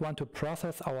don't want to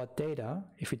process our data,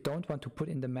 if we don't want to put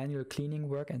in the manual cleaning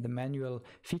work and the manual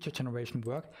feature generation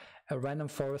work, a random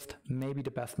forest may be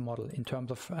the best model in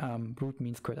terms of root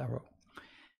mean squared error.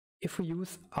 If we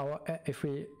use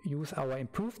our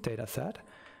improved data set,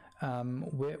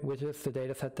 which is the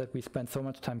data set that we spend so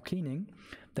much time cleaning,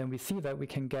 then we see that we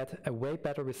can get a way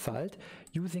better result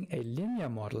using a linear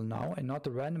model now and not a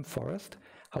random forest.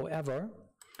 However,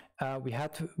 we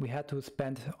had to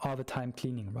spend all the time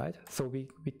cleaning, right? So we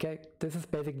get, this is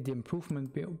basically the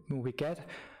improvement we get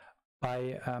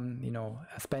by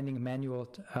spending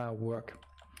manual work.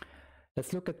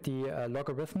 Let's look at the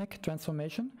logarithmic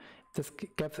transformation. This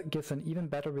gives an even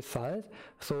better result.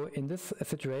 So in this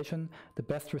situation, the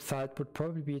best result would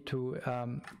probably be to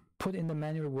put in the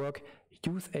manual work,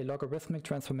 use a logarithmic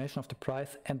transformation of the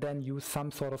price, and then use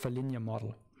some sort of a linear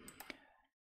model.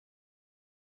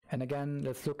 And again,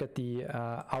 let's look at the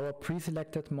our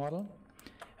pre-selected model.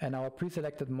 And our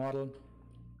pre-selected model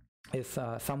is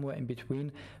somewhere in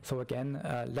between. So again,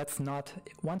 let's not,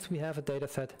 once we have a data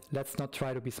set, let's not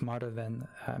try to be smarter than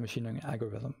a machine learning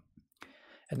algorithm.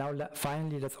 And now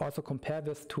finally, let's also compare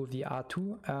this to the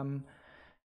R2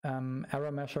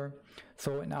 error measure.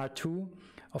 So in R2,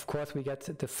 of course, we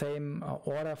get the same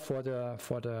order for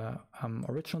the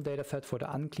original data set. For the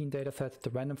unclean data set, the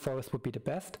random forest would be the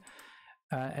best,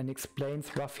 and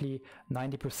explains roughly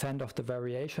 90% of the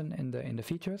variation in the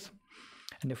features.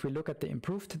 And if we look at the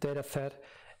improved data set,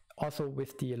 also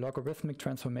with the logarithmic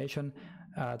transformation,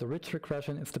 the rich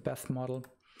regression is the best model.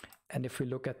 And if we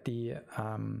look at the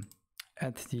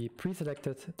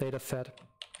pre-selected data set,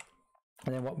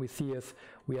 and then what we see is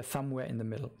we are somewhere in the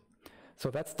middle.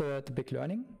 So that's the big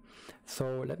learning.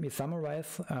 So let me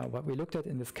summarize what we looked at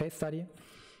in this case study.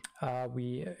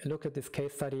 We looked at this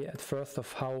case study at first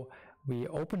of how we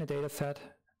open a data set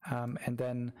and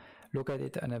then look at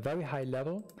it on a very high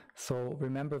level. So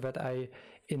remember that I,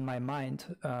 in my mind,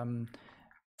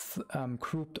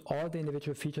 grouped all the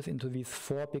individual features into these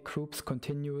 4 big groups: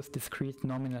 continuous, discrete,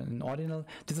 nominal, and ordinal.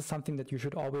 This is something that you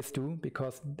should always do,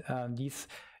 because these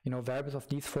variables of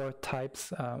these 4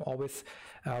 types always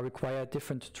require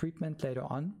different treatment later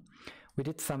on. We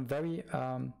did some very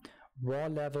raw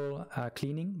level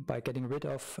cleaning by getting rid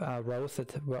of rows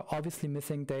that were obviously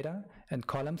missing data and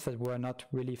columns that were not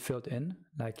really filled in,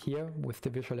 like here with the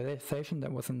visualization.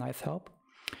 That was a nice help.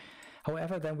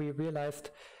 However, then we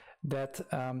realized that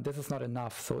this is not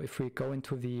enough. So if we go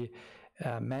into the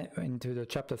into the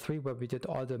chapter 3 where we did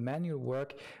all the manual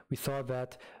work, we saw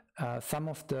that some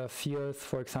of the fields,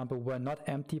 for example, were not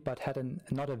empty but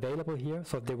not available here.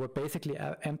 So they were basically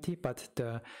empty, but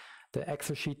the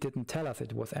Excel sheet didn't tell us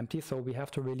it was empty. So we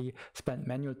have to really spend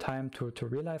manual time to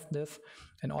realize this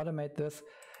and automate this.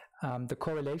 The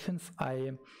correlations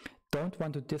I don't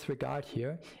want to disregard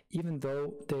here, even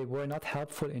though they were not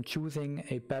helpful in choosing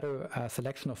a better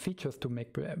selection of features to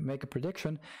make a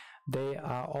prediction. They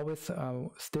are always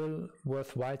still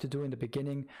worthwhile to do in the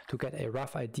beginning to get a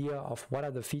rough idea of what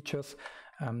are the features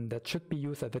that should be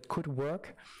used, that could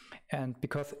work. And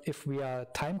because if we are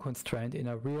time constrained in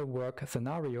a real work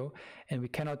scenario and we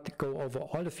cannot go over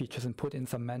all the features and put in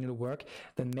some manual work,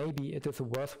 then maybe it is a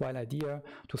worthwhile idea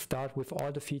to start with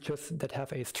all the features that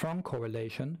have a strong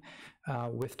correlation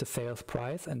with the sales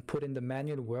price and put in the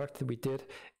manual work that we did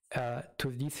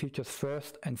to these features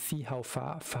first and see how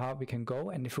far we can go.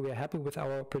 And if we are happy with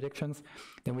our predictions,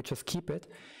 then we just keep it.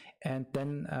 And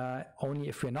then only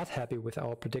if we're not happy with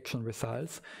our prediction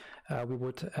results, we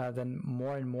would then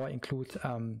more and more include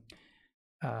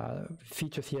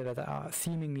features here that are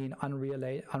seemingly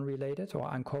unrelated or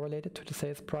uncorrelated to the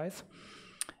sales price.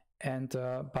 And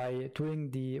by doing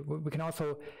we can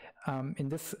also, in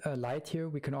this light here,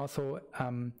 we can also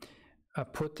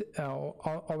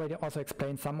already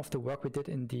explain some of the work we did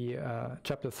in the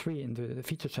chapter 3 in the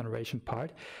feature generation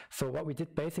part. So what we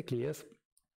did basically is,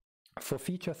 for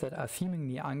features that are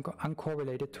seemingly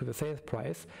uncorrelated to the sales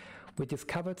price, we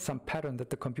discovered some pattern that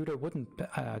the computer wouldn't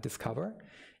discover.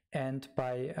 And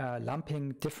by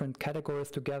lumping different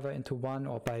categories together into one,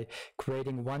 or by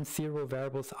creating 1-0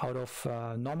 variables out of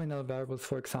nominal variables,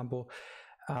 for example,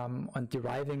 and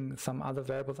deriving some other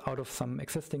variables out of some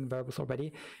existing variables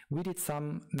already, we did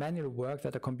some manual work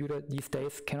that a computer these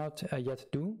days cannot yet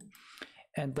do.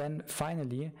 And then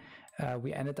finally,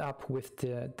 we ended up with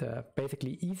the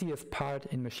basically easiest part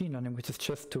in machine learning, which is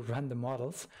just to run the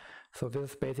models. So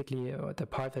this is basically the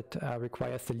part that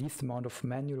requires the least amount of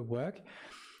manual work.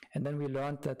 And then we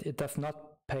learned that it does not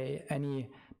pay any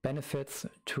benefits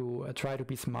to try to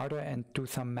be smarter and do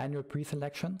some manual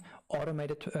pre-selection.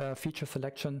 Automated feature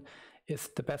selection is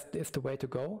the way to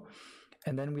go.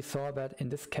 And then we saw that in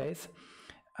this case,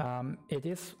 it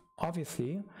is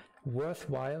obviously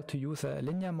worthwhile to use a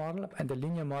linear model, and the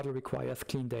linear model requires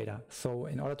clean data. So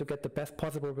in order to get the best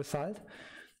possible result,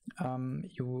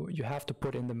 you have to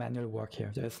put in the manual work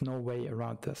here. There's no way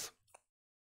around this.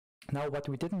 Now, what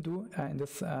we didn't do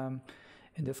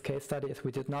in this case study is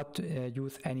we did not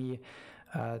use any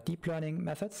deep learning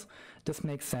methods. This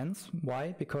makes sense.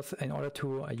 Why? Because in order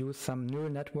to use some neural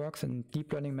networks and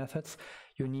deep learning methods,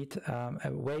 you need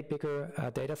a way bigger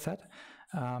data set.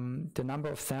 The number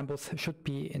of samples should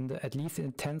be at least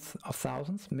in tens of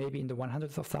thousands, maybe in the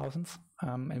 100s of thousands.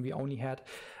 And we only had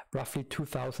roughly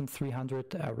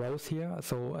 2,300 rows here,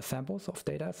 so samples of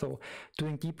data. So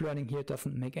doing deep learning here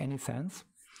doesn't make any sense.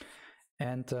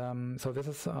 And so this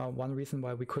is one reason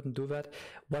why we couldn't do that.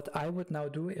 What I would now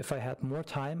do if I had more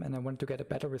time and I wanted to get a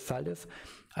better result is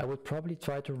I would probably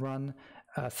try to run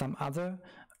some other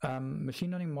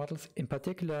machine learning models. In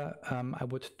particular, I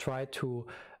would try to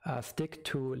stick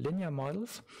to linear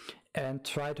models and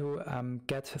try to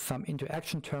get some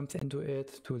interaction terms into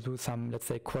it, to do some, let's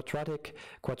say, quadratic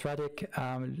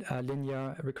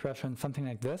linear regression, something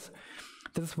like this.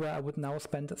 This is where I would now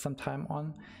spend some time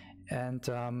on and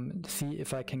see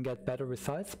if I can get better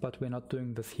results, but we're not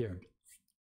doing this here.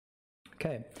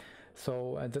 Okay,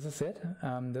 so this is it.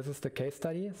 This is the case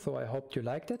study, so I hope you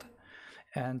liked it.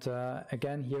 And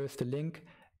again, here is the link,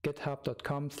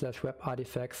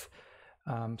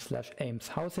 github.com/webartifacts/Ames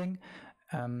housing.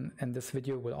 And this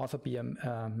video will also be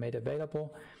made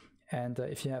available. And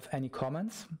if you have any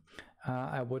comments,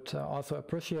 I would also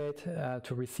appreciate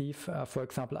to receive, for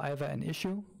example, either an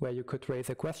issue where you could raise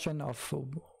a question of,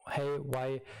 hey,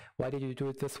 why did you do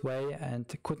it this way, and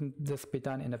couldn't this be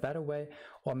done in a better way?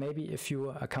 Or maybe if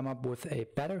you come up with a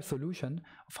better solution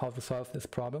of how to solve this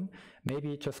problem,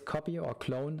 maybe just copy or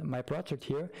clone my project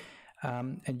here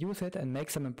and use it and make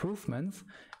some improvements,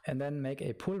 and then make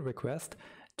a pull request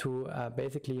to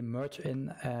basically merge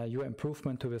in your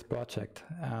improvement to this project.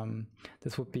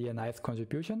 This would be a nice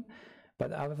contribution.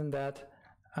 But other than that,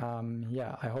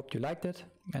 yeah, I hope you liked it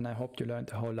and I hope you learned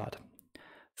a whole lot.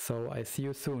 So I see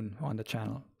you soon on the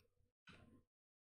channel.